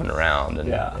you're moving around and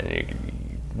you're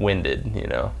winded,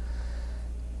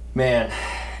 Man,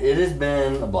 it has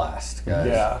been a blast, guys.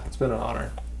 Yeah, it's been an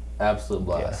honor. Absolute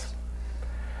blast. Yes.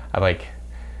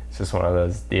 It's just one of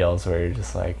those deals where you're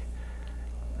just like,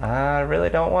 I really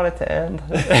don't want it to end.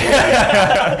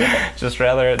 Just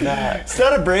rather it not. It's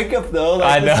not a breakup though.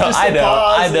 Like,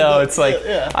 I know. It's like,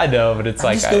 yeah. I know, but it's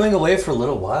I'm just going away for a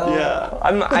little while. Yeah.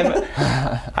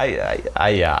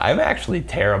 I'm actually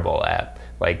terrible at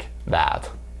like that.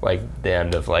 Like the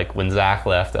end of like when Zach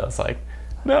left, I was like,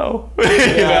 no, but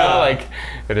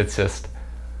it's just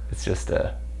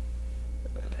I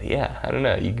don't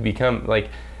know. You become like,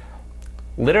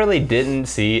 literally didn't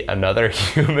see another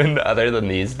human other than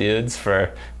these dudes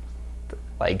for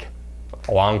like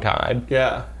a long time.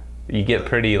 Yeah. You get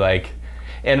pretty like,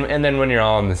 and then when you're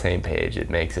all on the same page, it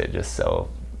makes it just so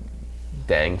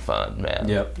dang fun, man.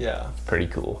 Yep. Yeah. Pretty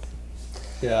cool.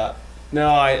 Yeah. No,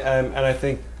 I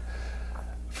think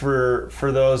for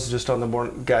those just on the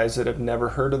board, guys that have never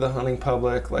heard of the Hunting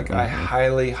Public, like I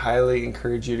highly, highly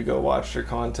encourage you to go watch their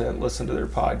content, listen to their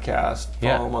podcast,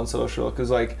 follow them on social, because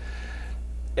like,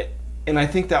 and I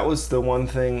think that was the one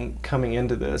thing coming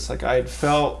into this. Like I had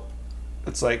felt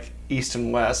it's like East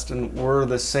and West, and we're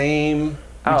the same,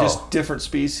 just different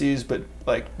species, but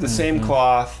like the same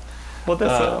cloth. Well,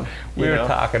 this we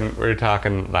were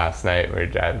talking last night. We were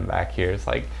driving back here. It's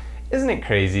like, isn't it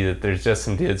crazy that there's just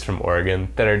some dudes from Oregon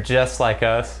that are just like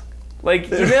us?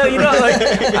 Like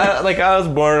I was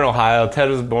born in Ohio. Ted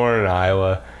was born in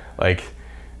Iowa. Like,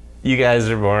 you guys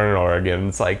are born in Oregon.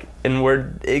 It's like, and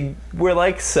we're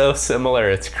like so similar.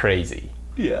 It's crazy.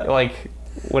 Yeah. Like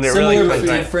when it Similar really but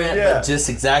different, but just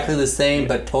exactly the same,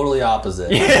 but totally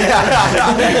opposite.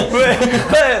 Yeah.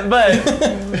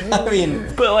 but I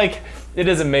mean, but like, it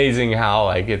is amazing how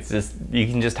like it's just, you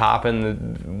can just hop in the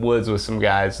woods with some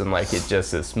guys and like it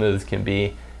just as smooth can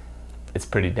be. It's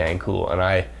pretty dang cool. And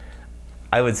I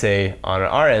would say on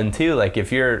our end too, like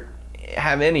if you're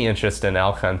have any interest in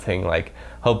elk hunting, like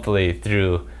hopefully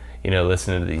through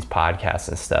listening to these podcasts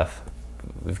and stuff,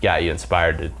 we've got you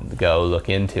inspired to go look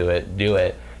into it, do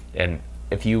it. And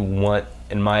if you want,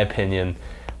 in my opinion,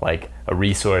 like a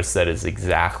resource that is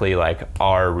exactly like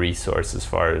our resource as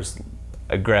far as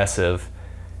aggressive,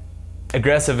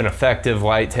 aggressive and effective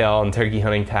whitetail and turkey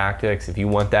hunting tactics, if you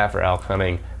want that for elk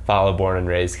hunting, follow Born and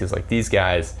Raised, because like these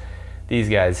guys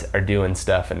are doing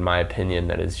stuff, in my opinion,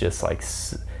 that is just like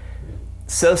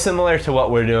so similar to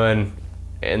what we're doing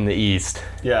in the East.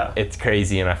 Yeah. It's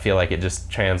crazy, and I feel like it just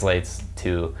translates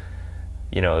to,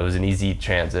 it was an easy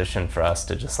transition for us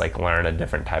to just like learn a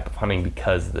different type of hunting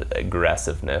because the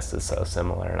aggressiveness is so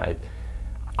similar. And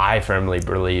I firmly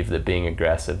believe that being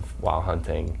aggressive while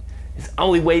hunting is the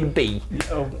only way to be.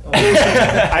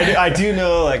 I do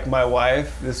know, like, my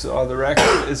wife, this on the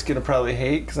record, is gonna probably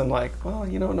hate, because I'm like, well,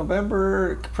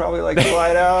 November could probably like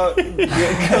slide out,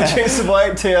 go chase some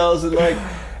whitetails, and like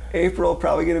April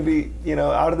probably gonna be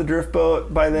out of the drift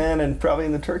boat by then, and probably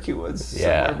in the turkey woods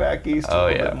somewhere back east a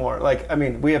little bit more. Like, I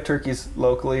mean, we have turkeys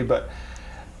locally, but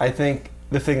I think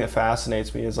the thing that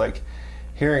fascinates me is like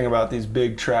hearing about these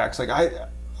big tracts. Like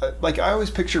I always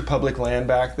picture public land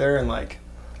back there and like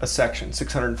a section,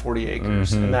 640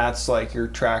 acres, and that's like your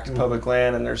tract of public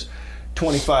land, and there's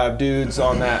 25 dudes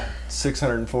on that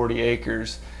 640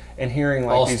 acres, and hearing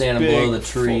like all these standing big, below the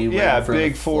tree,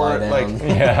 big four, like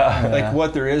Yeah.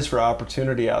 what there is for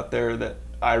opportunity out there that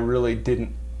I really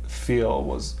didn't feel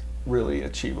was really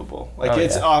achievable. Like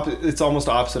it's almost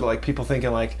opposite of like people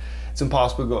thinking like it's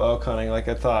impossible to go elk hunting. Like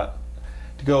I thought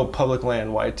to go public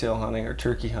land whitetail hunting or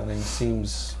turkey hunting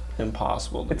seems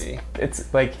impossible to me.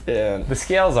 It's like the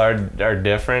scales are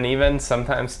different even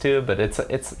sometimes too, but it's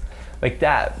like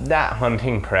that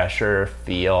hunting pressure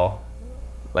feel,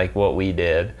 like what we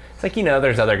did. It's like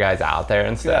there's other guys out there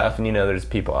and stuff, and there's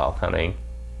people elk hunting.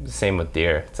 Same with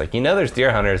deer. It's like there's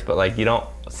deer hunters, but like you don't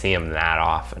see them that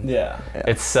often. Yeah.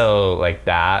 It's so like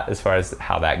that as far as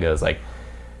how that goes. Like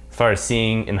as far as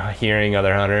seeing and hearing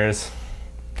other hunters,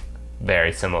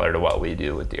 very similar to what we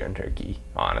do with deer and turkey,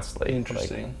 honestly.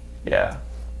 Interesting. Like, yeah.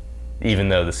 Even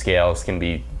though the scales can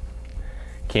be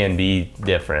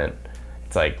different,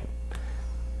 it's like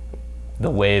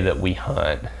the way that we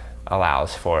hunt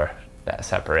allows for that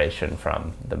separation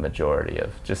from the majority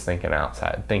of just thinking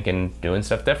outside, doing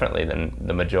stuff differently than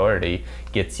the majority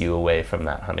gets you away from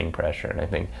that hunting pressure. And I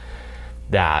think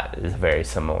that is very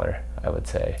similar, I would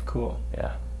say. Cool.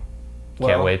 Yeah. Well,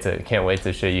 Can't wait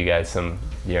to show you guys some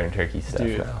deer and turkey stuff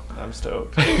now. I'm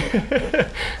stoked.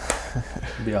 It'd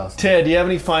be awesome. Ted, do you have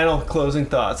any final closing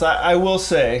thoughts? I will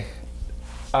say,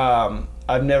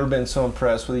 I've never been so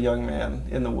impressed with a young man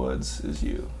in the woods as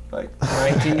you. Like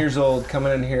 19 years old,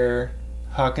 coming in here,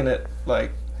 hucking it.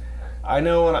 Like, I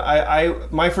know when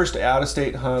my first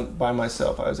out-of-state hunt by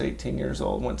myself, I was 18 years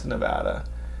old, went to Nevada,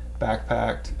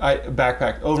 backpacked,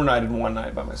 overnighted one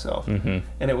night by myself, and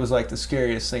it was like the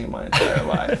scariest thing in my entire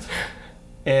life.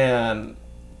 And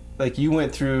like you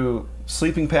went through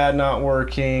sleeping pad not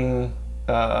working,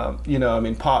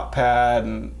 pot pad,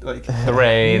 and like the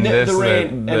rain,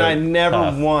 and I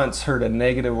never once heard a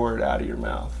negative word out of your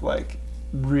mouth. Like,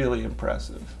 really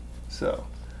impressive. So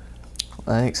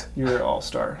Thanks. you're an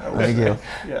all-star. Thank you.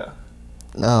 Yeah.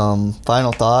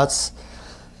 Final thoughts.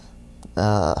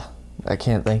 I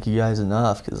can't thank you guys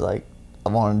enough, because like I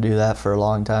wanted to do that for a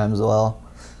long time as well,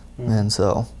 and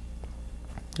so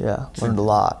learned a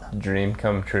lot. Dream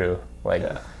come true,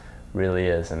 really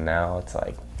is. And now it's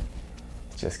like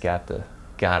just got it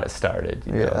started.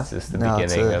 It's just the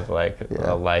beginning of like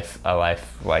a life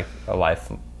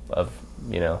of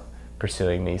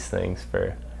pursuing these things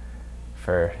for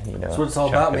That's what it's all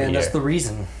about, man. That's the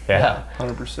reason. Yeah.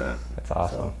 100%. That's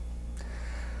awesome.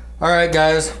 All right,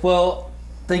 guys. Well,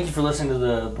 thank you for listening to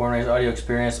the Born and Raised audio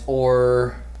experience,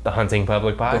 or The Hunting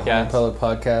Public the Hunting Podcast. Public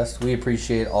Podcast. We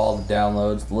appreciate all the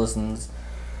downloads, the listens,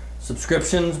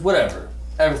 subscriptions, whatever,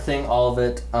 everything, all of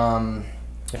it.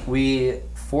 We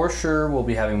for sure will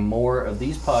be having more of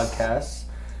these podcasts,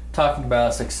 talking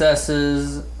about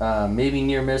successes, maybe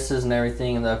near misses and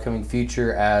everything in the upcoming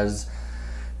future as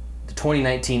the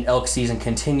 2019 elk season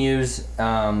continues.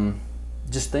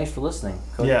 Just thanks for listening.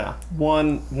 Cody. Yeah.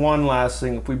 One last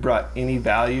thing. If we brought any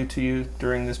value to you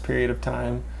during this period of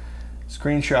time,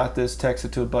 screenshot this, text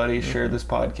it to a buddy, share this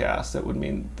podcast. That would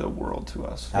mean the world to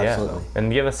us. Absolutely. Yeah.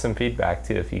 And give us some feedback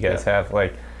too if you guys have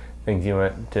like things you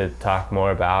want to talk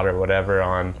more about or whatever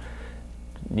on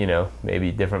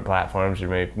maybe different platforms or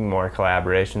maybe more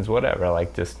collaborations, whatever.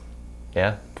 Like just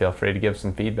feel free to give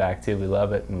some feedback too. We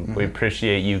love it, and we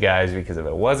appreciate you guys, because if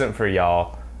it wasn't for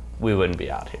y'all, we wouldn't be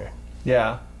out here.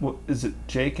 Yeah. What, is it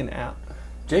Jake and Al?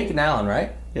 Jake and Alan,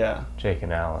 right? Yeah. Jake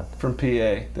and Alan. From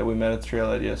PA that we met at the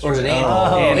trailhead yesterday. Or is it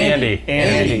Andy?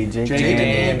 Andy. Jake and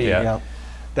Andy. Yeah.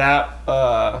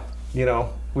 That,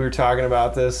 we were talking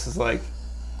about this. It's like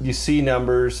you see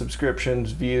numbers,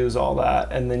 subscriptions, views, all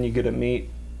that, and then you get to meet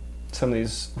some of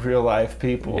these real life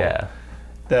people. Yeah.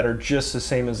 that are just the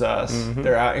same as us.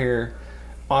 They're out here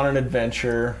on an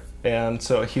adventure. And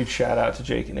so a huge shout out to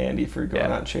Jake and Andy for going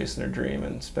out and chasing their dream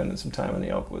and spending some time in the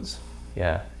Elkwoods.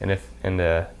 Yeah, and if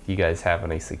you guys have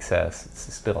any success,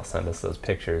 still send us those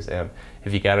pictures. And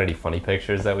if you got any funny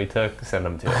pictures that we took, send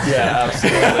them to us. Yeah,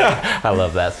 absolutely. I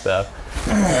love that stuff.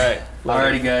 All right.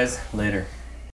 Alrighty, guys. Later.